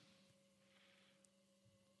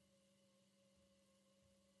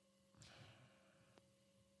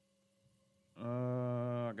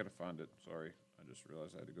 I gotta find it. Sorry, I just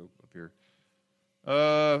realized I had to go up here.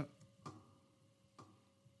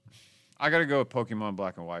 I gotta go with Pokemon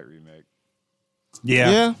Black and White remake.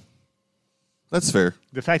 Yeah. That's fair.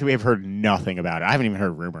 The fact that we have heard nothing about it, I haven't even heard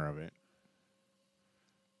a rumor of it.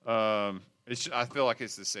 I feel like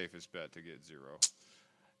it's the safest bet to get 0.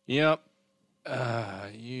 Yep.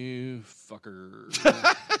 You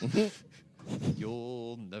fucker.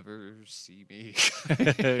 You'll never see me.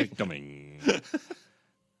 Coming. Shit.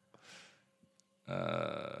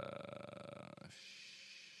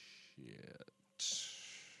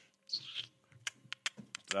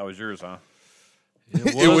 That was yours, huh?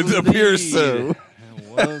 It would appear so. It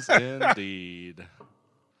was indeed.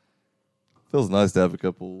 Feels nice to have a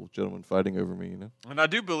couple gentlemen fighting over me, you know? And I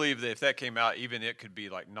do believe that if that came out, even it could be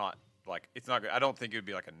like not like it's not. I don't think it would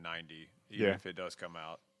be like a 90, even if it does come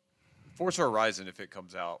out. Forza Horizon, if it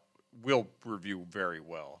comes out, will review very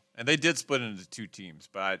well. And they did split into 2 teams,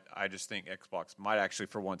 but I just think Xbox might actually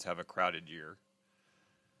for once have a crowded year.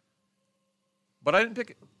 But I didn't pick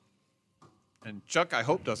it, and Chuck, I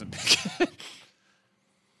hope doesn't pick it.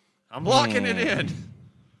 I'm locking it in.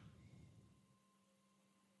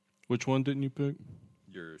 Which one didn't you pick?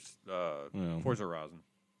 Yours, Forza Horizon.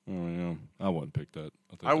 Oh yeah, I wouldn't pick that.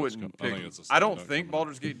 I wouldn't pick. I don't think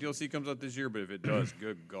Baldur's Gate DLC comes out this year, but if it does,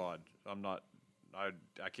 good God, I'm not. I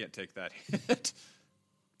can't take that hit.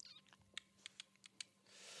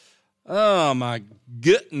 Oh my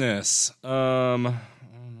goodness. Great balls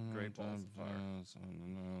of fire.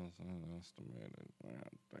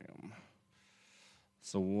 Damn.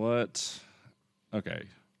 So what? Okay.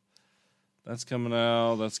 That's coming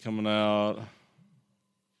out.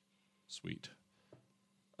 Sweet.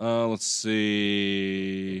 Let's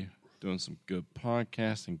see. Doing some good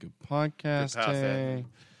podcasting.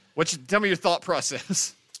 Tell me your thought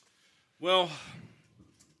process. Well,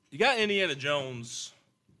 you got Indiana Jones.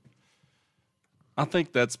 I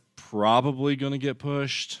think that's probably going to get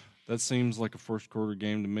pushed. That seems like a first quarter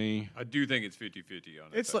game to me. I do think it's 50-50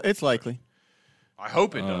 on it. It's likely. I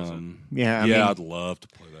hope it doesn't. Yeah, I mean, I'd love to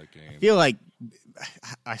play that game. I feel like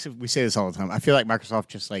we say this all the time. I feel like Microsoft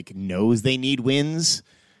just like knows they need wins,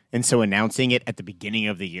 and so announcing it at the beginning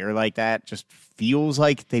of the year like that just feels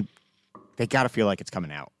like they got to feel like it's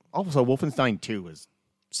coming out. Also, Wolfenstein 2 was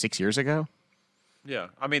 6 years ago. Yeah,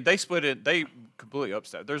 I mean they split it. They completely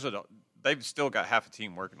upset. They've still got half a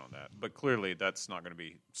team working on that, but clearly that's not going to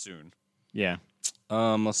be soon. Yeah.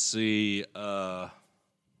 Let's see. I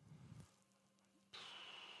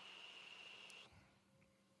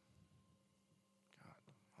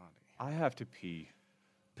have to pee.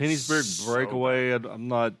 Penny'sburg Breakaway, I'm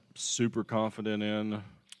not super confident in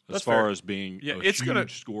as far as being it's huge gonna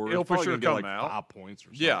score. It'll for sure come like out. 5 points or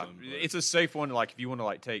something. Yeah, but it's a safe one. Like if you want to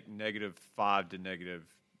like take -5 to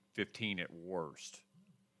 -15 at worst.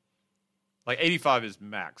 Like 85 is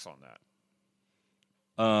max on that.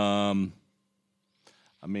 I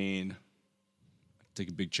mean, take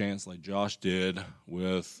a big chance like Josh did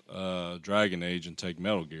with Dragon Age and take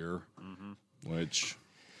Metal Gear, which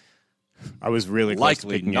I was really close to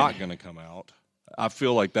likely picking not it. going to come out. I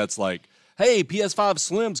feel like that's like, hey, PS5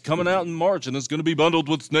 Slim's coming out in March and it's going to be bundled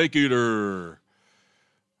with Snake Eater.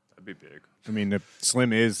 That'd be big. I mean, the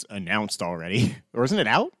Slim is announced already, or isn't it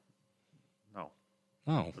out? No,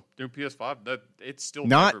 Oh, new PS5. That it's still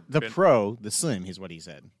Not never the been, Pro, the Slim is what he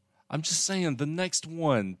said. I'm just saying the next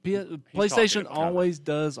one. PlayStation talking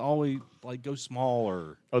about- always like go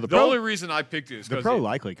smaller. Oh, the The Pro. only reason I picked it is The because Pro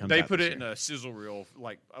likely comes they out put this it in year. a sizzle reel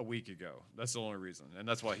like a week ago. That's the only reason, and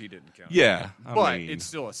that's why he didn't count. Yeah, but I mean, it's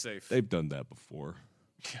still a safe. they've done that before.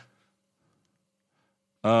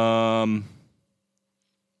 Yeah.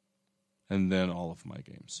 And then all of my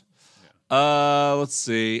games. Let's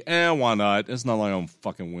see. Why not? It's not like I'm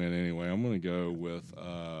fucking win anyway. I'm gonna go with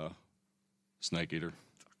Snake Eater.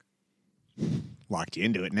 Locked you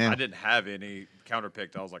into it now. I didn't have any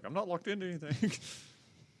counterpicked. I was like, I'm not locked into anything.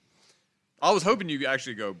 I was hoping you could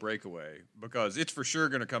actually go Breakaway because it's for sure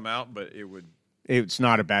going to come out, but it would. It's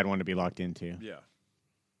not a bad one to be locked into. Yeah.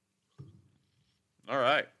 All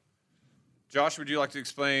right. Josh, would you like to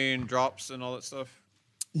explain drops and all that stuff?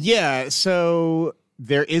 Yeah, so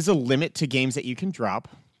there is a limit to games that you can drop.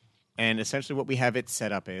 And essentially what we have it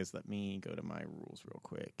set up is, let me go to my rules real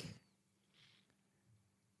quick.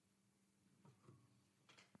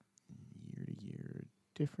 Year-to-year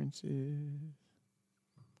differences.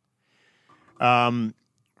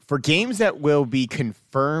 For games that will be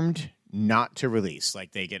confirmed not to release,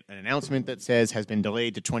 like they get an announcement that says has been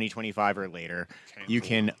delayed to 2025 or later, you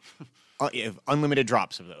can have unlimited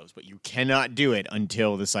drops of those, but you cannot do it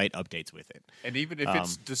until the site updates with it. And even if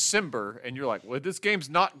it's December and you're like, well, this game's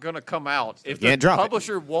not going to come out, if the can't drop it.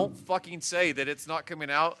 publisher won't fucking say that it's not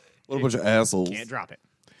coming out, What a bunch of assholes. Can't drop it.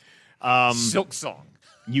 Silk Song.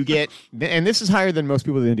 You get, and this is higher than most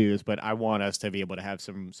people are going to do this, but I want us to be able to have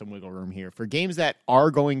some wiggle room here. For games that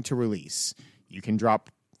are going to release, you can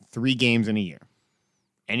drop 3 games in a year.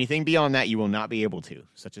 Anything beyond that, you will not be able to,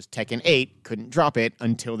 such as Tekken 8 couldn't drop it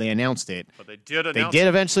until they announced it. But they did They announce did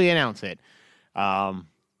eventually announce it,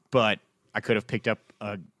 but I could have picked up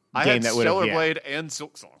a I game had that would Stellar have. Blade and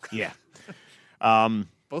Silk Song. Yeah.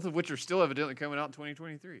 Both of which are still evidently coming out in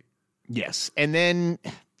 2023. Yes, and then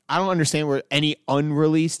I don't understand where any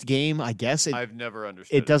unreleased game. I guess I've never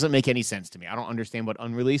understood it doesn't make any sense to me. I don't understand what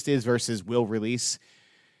unreleased is versus will release.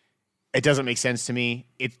 It doesn't make sense to me.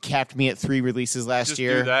 It capped me at 3 releases last Just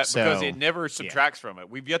year. do that so because it never subtracts from it.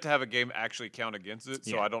 We've yet to have a game actually count against it,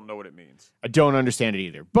 so Yeah. I don't know what it means. I don't understand it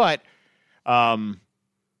either. But, and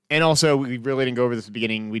also, we really didn't go over this at the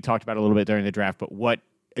beginning. We talked about it a little bit during the draft, but what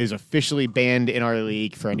is officially banned in our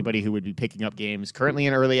league for anybody who would be picking up games currently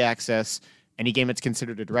in early access, any game that's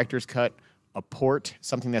considered a director's cut, a port,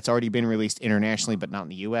 something that's already been released internationally but not in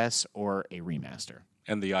the U.S., or a remaster.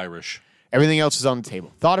 And the Irish. Everything else is on the table.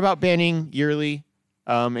 Thought about banning yearly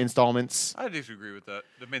installments. I disagree with that.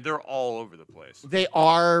 I mean, they're all over the place. They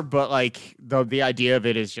are, but like the idea of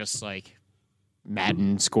it is just like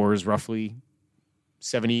Madden scores roughly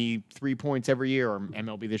 73 points every year, or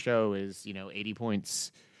MLB The Show is 80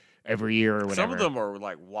 points every year, or whatever. Some of them are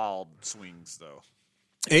like wild swings, though.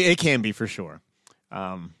 It can be for sure.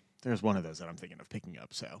 There's one of those that I'm thinking of picking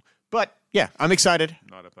up. So, but yeah, I'm excited.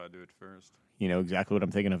 Not if I do it first. You know exactly what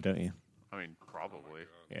I'm thinking of, don't you? I mean, probably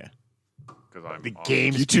Yeah. because I'm The on-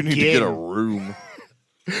 games You two need to begin. get a room.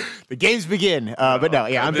 The games begin. But no,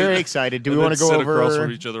 yeah, I'm very excited. Do we And want to then go sit across over?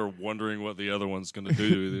 from each other, wondering what the other one's going to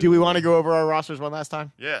do. Do we want to go over our rosters one last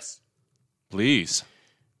time? Yes. Please.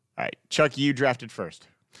 All right, Chuck, you drafted first.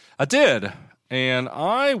 I did. And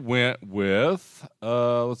I went with,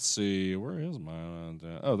 let's see, where is mine?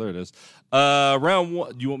 Oh, there it is. Round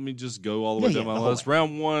one. Do you want me to just go all the way down my the whole list?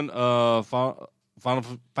 Round one,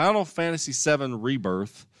 Final Fantasy VII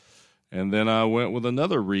Rebirth. And then I went with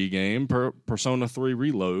another re-game, Persona 3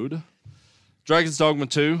 Reload. Dragon's Dogma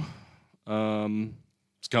 2.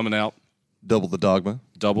 It's coming out. Double the dogma.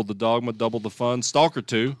 Double the dogma, double the fun. Stalker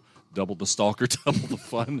 2. Double the stalker, double the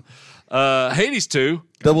fun. Hades 2.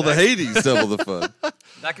 Double the Hades, double the fun.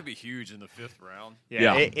 That could be huge in the 5th round.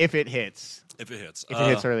 Yeah. If it hits. If it hits. If it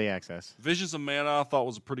hits early access. Visions of Mana I thought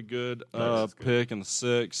was a pretty good, is good. pick in the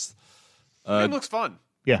 6th. It looks fun.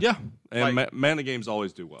 Yeah, and Like- Mana games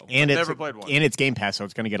always do well. And it's never played one. And it's Game Pass, so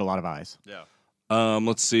it's going to get a lot of eyes. Yeah.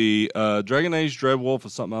 Let's see. Dragon Age Dreadwolf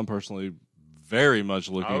is something I'm personally very much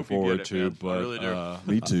looking hope you forward get it, to, man. I but really do.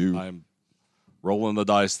 Me too. I'm rolling the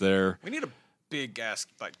dice there. We need a big ass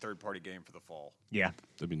like third-party game for the fall. Yeah.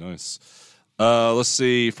 That'd be nice. Let's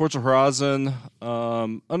see. Forza Horizon,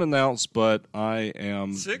 unannounced, but I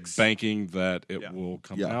am 6? banking that it Yeah. will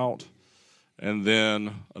come Yeah. out. And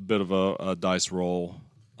then a bit of a dice roll.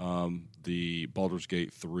 The Baldur's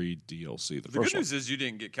Gate 3 DLC. The The first good news is you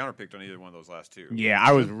didn't get counterpicked on either one of those last two. Yeah,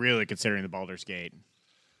 I was really considering the Baldur's Gate.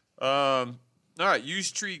 All right,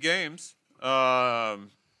 Use Tree Games.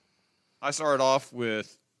 I started off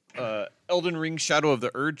with Elden Ring: Shadow of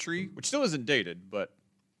the Erd Tree, which still isn't dated, but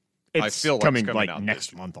It's feel like it's coming coming like out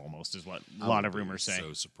next this month almost is what a one. lot I of would be rumors say.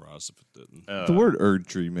 So surprised if it didn't. The word Erd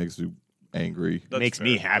Tree makes me angry. that's makes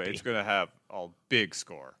me fair. happy. It's going to have a big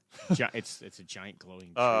score. It's a giant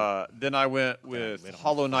glowing tree. Then I went with lit on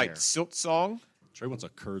Hollow fire. Knight Silt Song. Trey wants a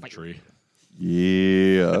curd tree.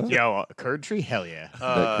 Yeah. Yo, a curd tree? Hell yeah.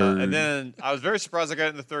 That curd. And then I was very surprised I got it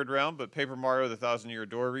in the 3rd round, but Paper Mario: The Thousand Year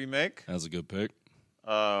Door remake. That's a good pick.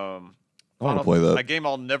 I want to play A that. game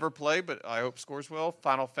I'll never play, but I hope scores well.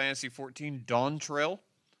 Final Fantasy 14 Dawn Trail.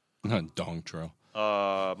 Dong Trail.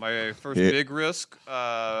 My first Yeah. big risk,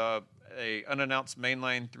 a unannounced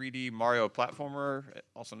mainline 3D Mario platformer,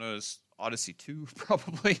 also known as Odyssey 2,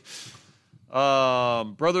 probably.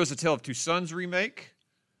 Brothers: A Tale of Two Sons remake.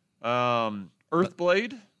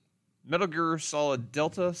 Earthblade, Metal Gear Solid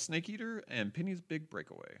Delta Snake Eater, and Penny's Big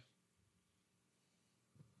Breakaway.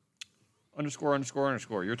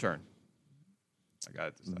 ____. Your turn. I got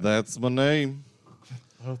it this time. That's my name.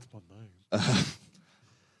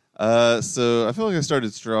 So I feel like I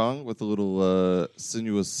started strong with a little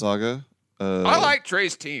sinuous saga. I like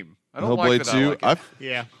Trey's team. I don't Hellblade like that 2. I like it.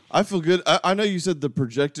 Yeah. I feel good. I know you said the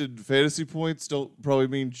projected fantasy points don't probably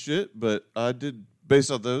mean shit, but I did, based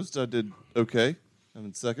on those, I did okay. I'm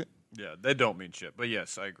in second. Yeah, they don't mean shit, but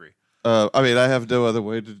yes, I agree. I mean, I have no other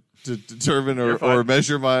way to determine You're or fine.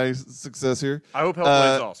 measure my success here. I hope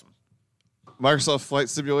Hellblade's awesome. Microsoft Flight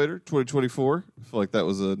Simulator 2024. I feel like that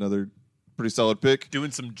was another pretty solid pick.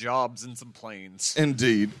 Doing some jobs in some planes.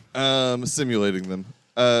 Indeed. Simulating them.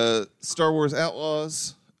 Star Wars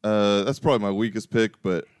Outlaws. That's probably my weakest pick,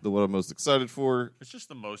 but the one I'm most excited for. It's just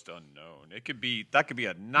the most unknown. It could be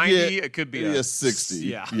a 90. It could be maybe a 60.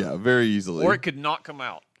 Yeah. Yeah, very easily. Or it could not come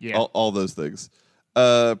out. Yeah. All those things.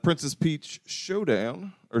 Princess Peach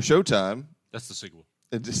Showdown or Showtime. That's the sequel.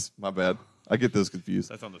 It just my bad. I get those confused.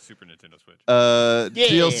 That's on the Super Nintendo Switch. Yeah.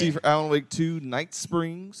 DLC for Alan Wake 2 Night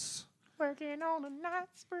Springs. Working on a night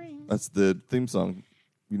spring. That's the theme song.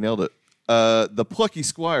 You nailed it. The Plucky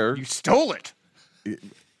Squire. You stole it.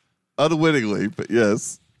 Unwittingly, but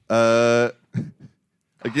yes. Again,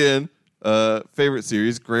 Favorite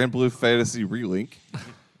series, Grand Blue Fantasy Relink.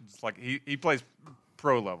 It's like he plays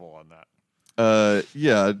pro level on that.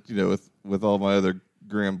 Yeah, with all my other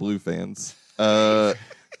Grand Blue fans.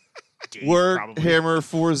 Word probably. Hammer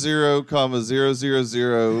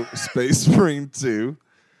 40,000 Space Marine 2.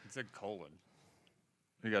 He said colon.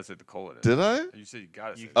 You gotta say the colon. Did I? You said you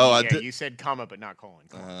gotta say. Oh, I yeah, did. you said comma, but not colon.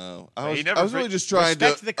 I He never was really just trying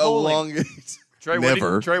respect to the colon. elongate. Trey,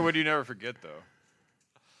 Never. Trey, what do you never forget though?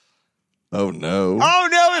 Oh no. Oh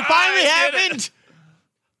no! It finally I did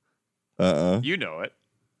happened. You know it.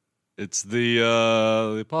 It's the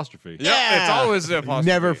apostrophe. Yeah, it's always the apostrophe.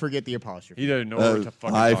 Never forget the apostrophe. He doesn't know what to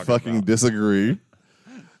fucking I talking fucking about. disagree.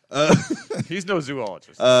 He's no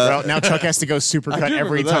zoologist. Well, now Chuck has to go supercut do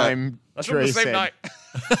every remember that. time That's from Trey the same said. night.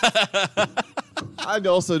 I'd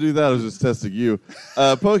also do that. I was just testing you.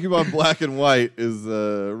 Pokemon Black and White is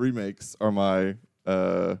remakes are my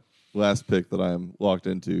last pick that I am locked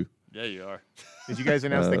into. Yeah, you are. Did you guys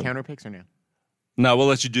announce the counter picks or no? No, we'll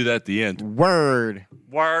let you do that at the end. Word.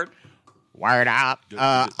 Word. Wired up.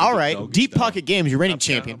 All right. Deep Pocket Games, your reigning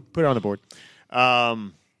champion. Put it on the board.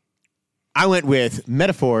 I went with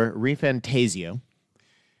Metaphor Refantasio,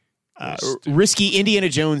 Risky Indiana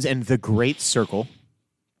Jones and the Great Circle,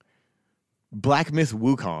 Black Myth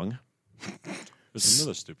Wukong, There's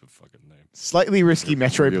another stupid fucking name. Slightly Risky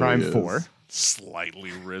Metroid really Prime is. 4,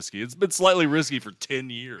 Slightly risky. It's been slightly risky for 10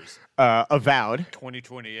 years. Avowed,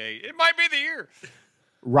 2028. It might be the year.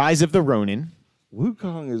 Rise of the Ronin,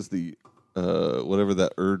 Wukong is the whatever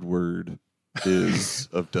that Erd word is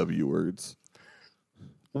of W words.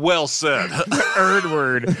 Well said.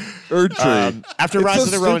 Erdward. Erd tree. After It's Rise so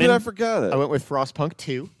of the stupid, Ronin, I forgot it. I went with Frostpunk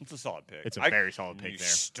 2, It's a solid pick. It's a very solid pick you there.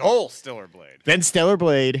 Stole Stellar Blade. then Stellar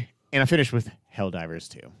Blade, and I finished with Helldivers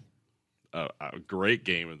 2. A great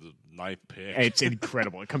game with the ninth pick. It's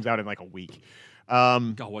incredible. It comes out in like a week.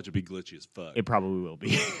 God, watch it be glitchy as fuck. It probably will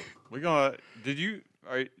be. We're gonna. Do you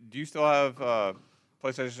still have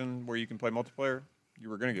PlayStation where you can play multiplayer? You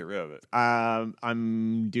were gonna get rid of it,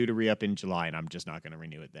 I'm due to re-up in July, and I'm just not going to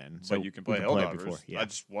renew it then. So but you can we play it Helldivers. before. Yeah. I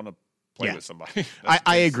just want to play Yeah. with somebody.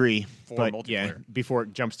 I agree, for but yeah, multiplayer. before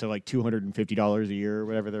it jumps to like $250 a year or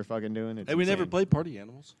whatever they're fucking doing. It's Hey, we never insane. played Party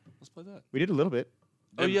Animals. Let's play that. We did a little bit.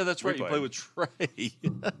 Oh, yeah, that's we right. You played. play with Trey.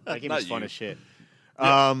 That game Not was fun you. as shit.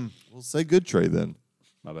 Well, say good Trey then.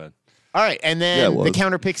 My bad. All right, and Yeah, then it the was.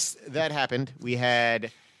 counter picks that happened. We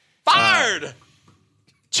had Fired!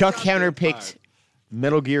 Chuck counter picked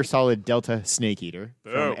Metal Gear Solid Delta Snake Eater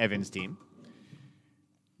from Boom. Evan's team.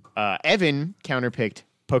 Evan counter picked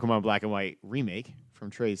Pokemon Black and White remake from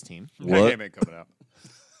Trey's team. That What? game ain't coming out.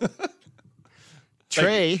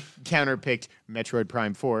 Trey counter picked Metroid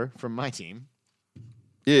Prime 4 from my team.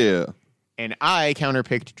 Yeah. And I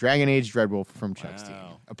counterpicked Dragon Age Dreadwolf from Chuck's team.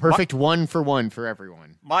 Wow. A perfect 1-for-1 for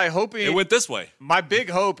everyone. My hoping. It went this way. My big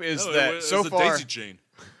hope is No, that it so was a far, daisy chain.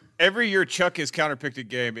 every year Chuck has counterpicked a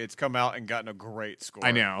game, it's come out and gotten a great score.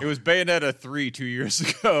 I know. It was Bayonetta 3 2 years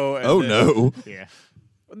ago. And Oh then- no. Yeah.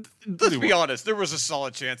 Let's be honest. There was a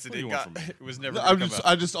solid chance that What do it you want got. from me? It was never. I'm gonna just. come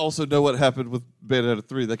out. I just also know what happened with Bayonetta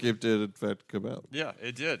 3. That game did in fact come out. Yeah,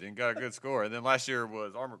 it did and got a good score. And then last year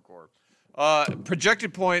was Armored Core.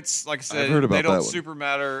 Projected points, like I said, heard about they don't that one. super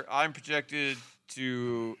matter. I'm projected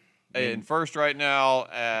to in first right now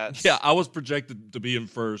at. Yeah, I was projected to be in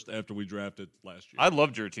first after we drafted last year. I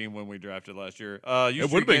loved your team when we drafted last year. It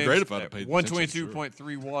would've been great if I'd have paid attention,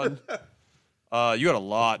 122.31. You had a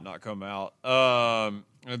lot not come out.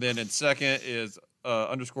 And then in second is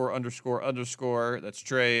 ____. That's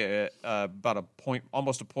Trey at about a point,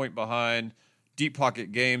 almost a point behind. Deep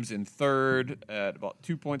Pocket Games in third at about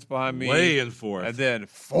 2 points behind me. Way in fourth. And then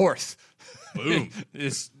fourth. Boom.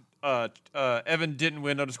 is Evan didn't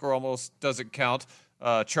win _ almost doesn't count.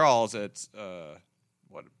 Charles at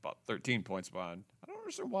about 13 points behind. I don't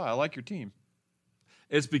understand why. I like your team.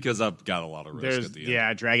 It's because I've got a lot of risk at the end.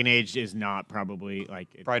 Yeah, Dragon Age is not probably like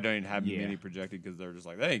Probably don't even have Yeah. many projected because they're just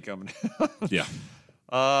like, they ain't coming. Yeah.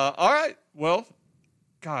 All right. Well,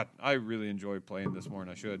 God, I really enjoyed playing this more than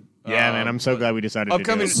I should. Yeah, man, I'm so glad we decided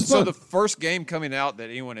Upcoming. to do it. So the first game coming out that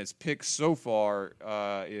anyone has picked so far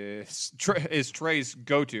is Trey's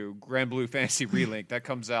go-to Grand Blue Fantasy Relink. That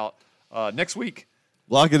comes out next week.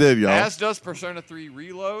 Lock it in, y'all. As does Persona 3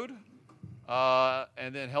 Reload.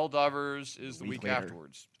 And then Helldivers is the week later.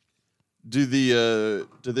 afterwards. Do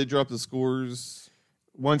they drop the scores?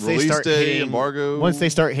 Once they Release start day, hitting embargo? Once they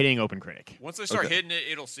start hitting Open Critic. Once they start Okay. hitting it,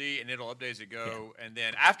 it'll see and it'll update as it go. And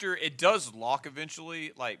then after it does lock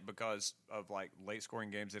eventually, like because of like late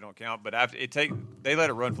scoring games, they don't count. But after they let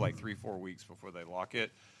it run for like 3-4 weeks before they lock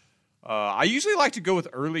it. I usually like to go with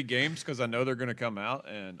early games because I know they're going to come out,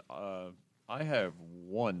 and I have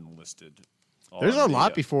one listed. There's on a the,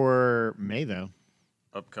 lot before May, though.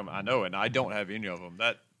 upcoming. I know, and I don't have any of them.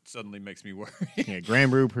 That suddenly makes me worry. Yeah,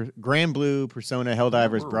 Grand Blue, Persona,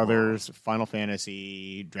 Helldivers Brothers, Final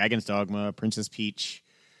Fantasy, Dragon's Dogma, Princess Peach,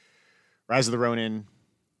 Rise of the Ronin,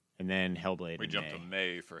 and then Hellblade. We in jumped May. to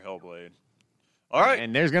May for Hellblade. All right.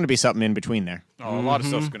 And there's going to be something in between there. Oh, a lot of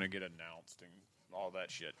stuff's going to get announced and all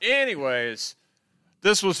that shit. Anyways,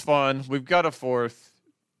 this was fun. We've got a fourth.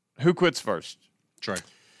 Who quits first? Trey.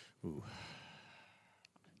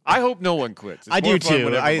 I hope no one quits. It's I more do fun too.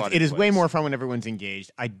 when everybody It is way plays. more fun when everyone's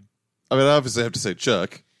engaged. I mean, obviously, I have to say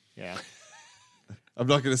Chuck. Yeah. I'm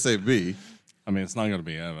not going to say me. I mean, it's not going to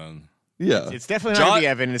be Evan. Yeah. It's definitely not going to be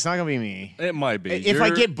Evan. It's not going to be me. It might be. If I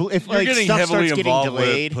get if you're like getting stuff heavily starts getting involved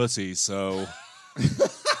delayed, with pussy, so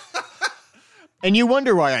and you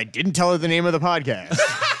wonder why I didn't tell her the name of the podcast.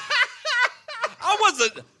 I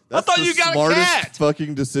wasn't. That's I thought the you got a smartest cat.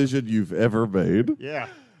 fucking decision you've ever made. Yeah.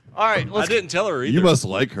 All right, I let's didn't tell her either. You must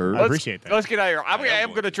like her. I appreciate that. Let's get out of here. I am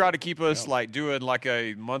going going to try to keep us like doing like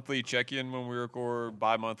a monthly check-in when we record,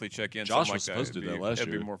 bi-monthly check-in. Josh something was like supposed that. to do that last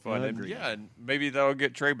It'd year. be more fun. I And, agree. yeah, and maybe that'll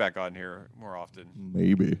get Trey back on here more often.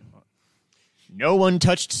 Maybe. No one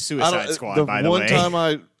touched Suicide Squad, by the way. One time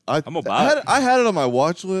I'm gonna buy it. I had it on my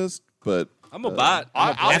watch list, but I'm gonna buy it.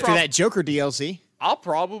 After that Joker DLC. I'll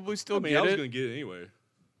probably still I mean, get I was it. going to get it anyway.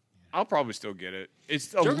 I'll probably still get it. It's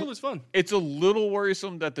Joker was fun. It's a little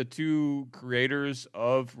worrisome that the two creators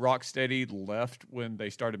of Rocksteady left when they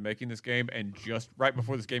started making this game, and just right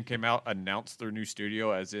before this game came out, announced their new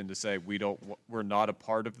studio, as in to say we're not a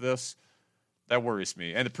part of this. That worries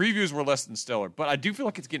me. And the previews were less than stellar, but I do feel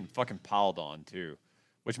like it's getting fucking piled on too,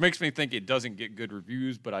 which makes me think it doesn't get good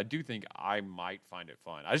reviews. But I do think I might find it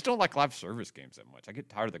fun. I just don't like live service games that much. I get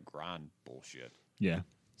tired of the grind bullshit. Yeah.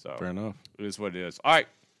 So Fair enough. it is what it is. All right.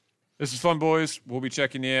 This is fun, boys. We'll be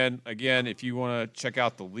checking in. Again, if you want to check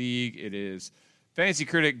out the league, it is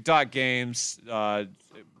fantasycritic.games. The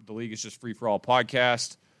league is just free-for-all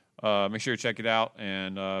podcast. Make sure you check it out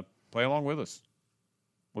and play along with us.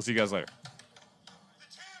 We'll see you guys later.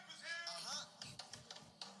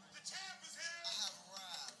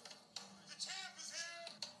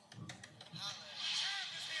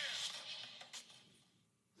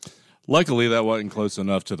 Luckily, that wasn't close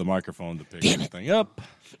enough to the microphone to pick anything up.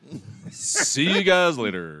 See you guys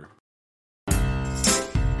later.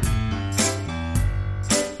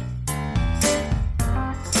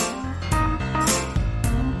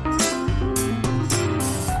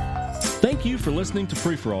 Thank you for listening to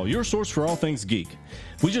Free For All, your source for all things geek.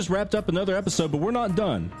 We just wrapped up another episode, but we're not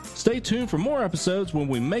done. Stay tuned for more episodes when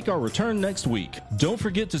we make our return next week. Don't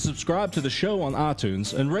forget to subscribe to the show on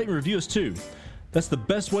iTunes and rate and review us too. That's the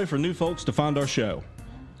best way for new folks to find our show.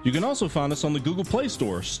 You can also find us on the Google Play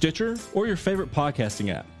Store, Stitcher, or your favorite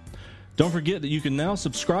podcasting app. Don't forget that you can now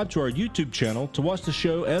subscribe to our YouTube channel to watch the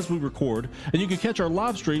show as we record, and you can catch our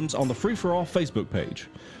live streams on the Free For All Facebook page.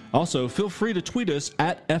 Also, feel free to tweet us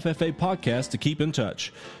at FFA Podcast to keep in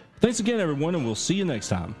touch. Thanks again, everyone, and we'll see you next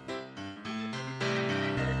time.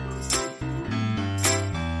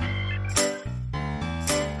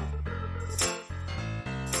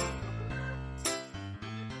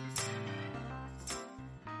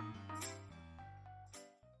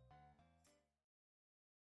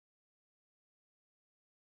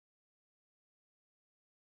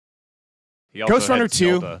 He also Ghost Runner had 2,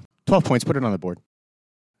 Zelda. 12 points. Put it on the board.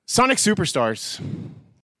 Sonic Superstars,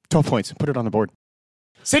 12 points. Put it on the board.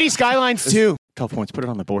 City Skylines 2, 12 points. Put it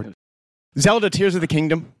on the board. Zelda Tears of the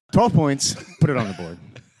Kingdom, 12 points. Put it on the board.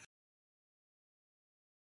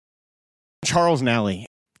 Charles Nally,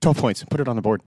 12 points. Put it on the board.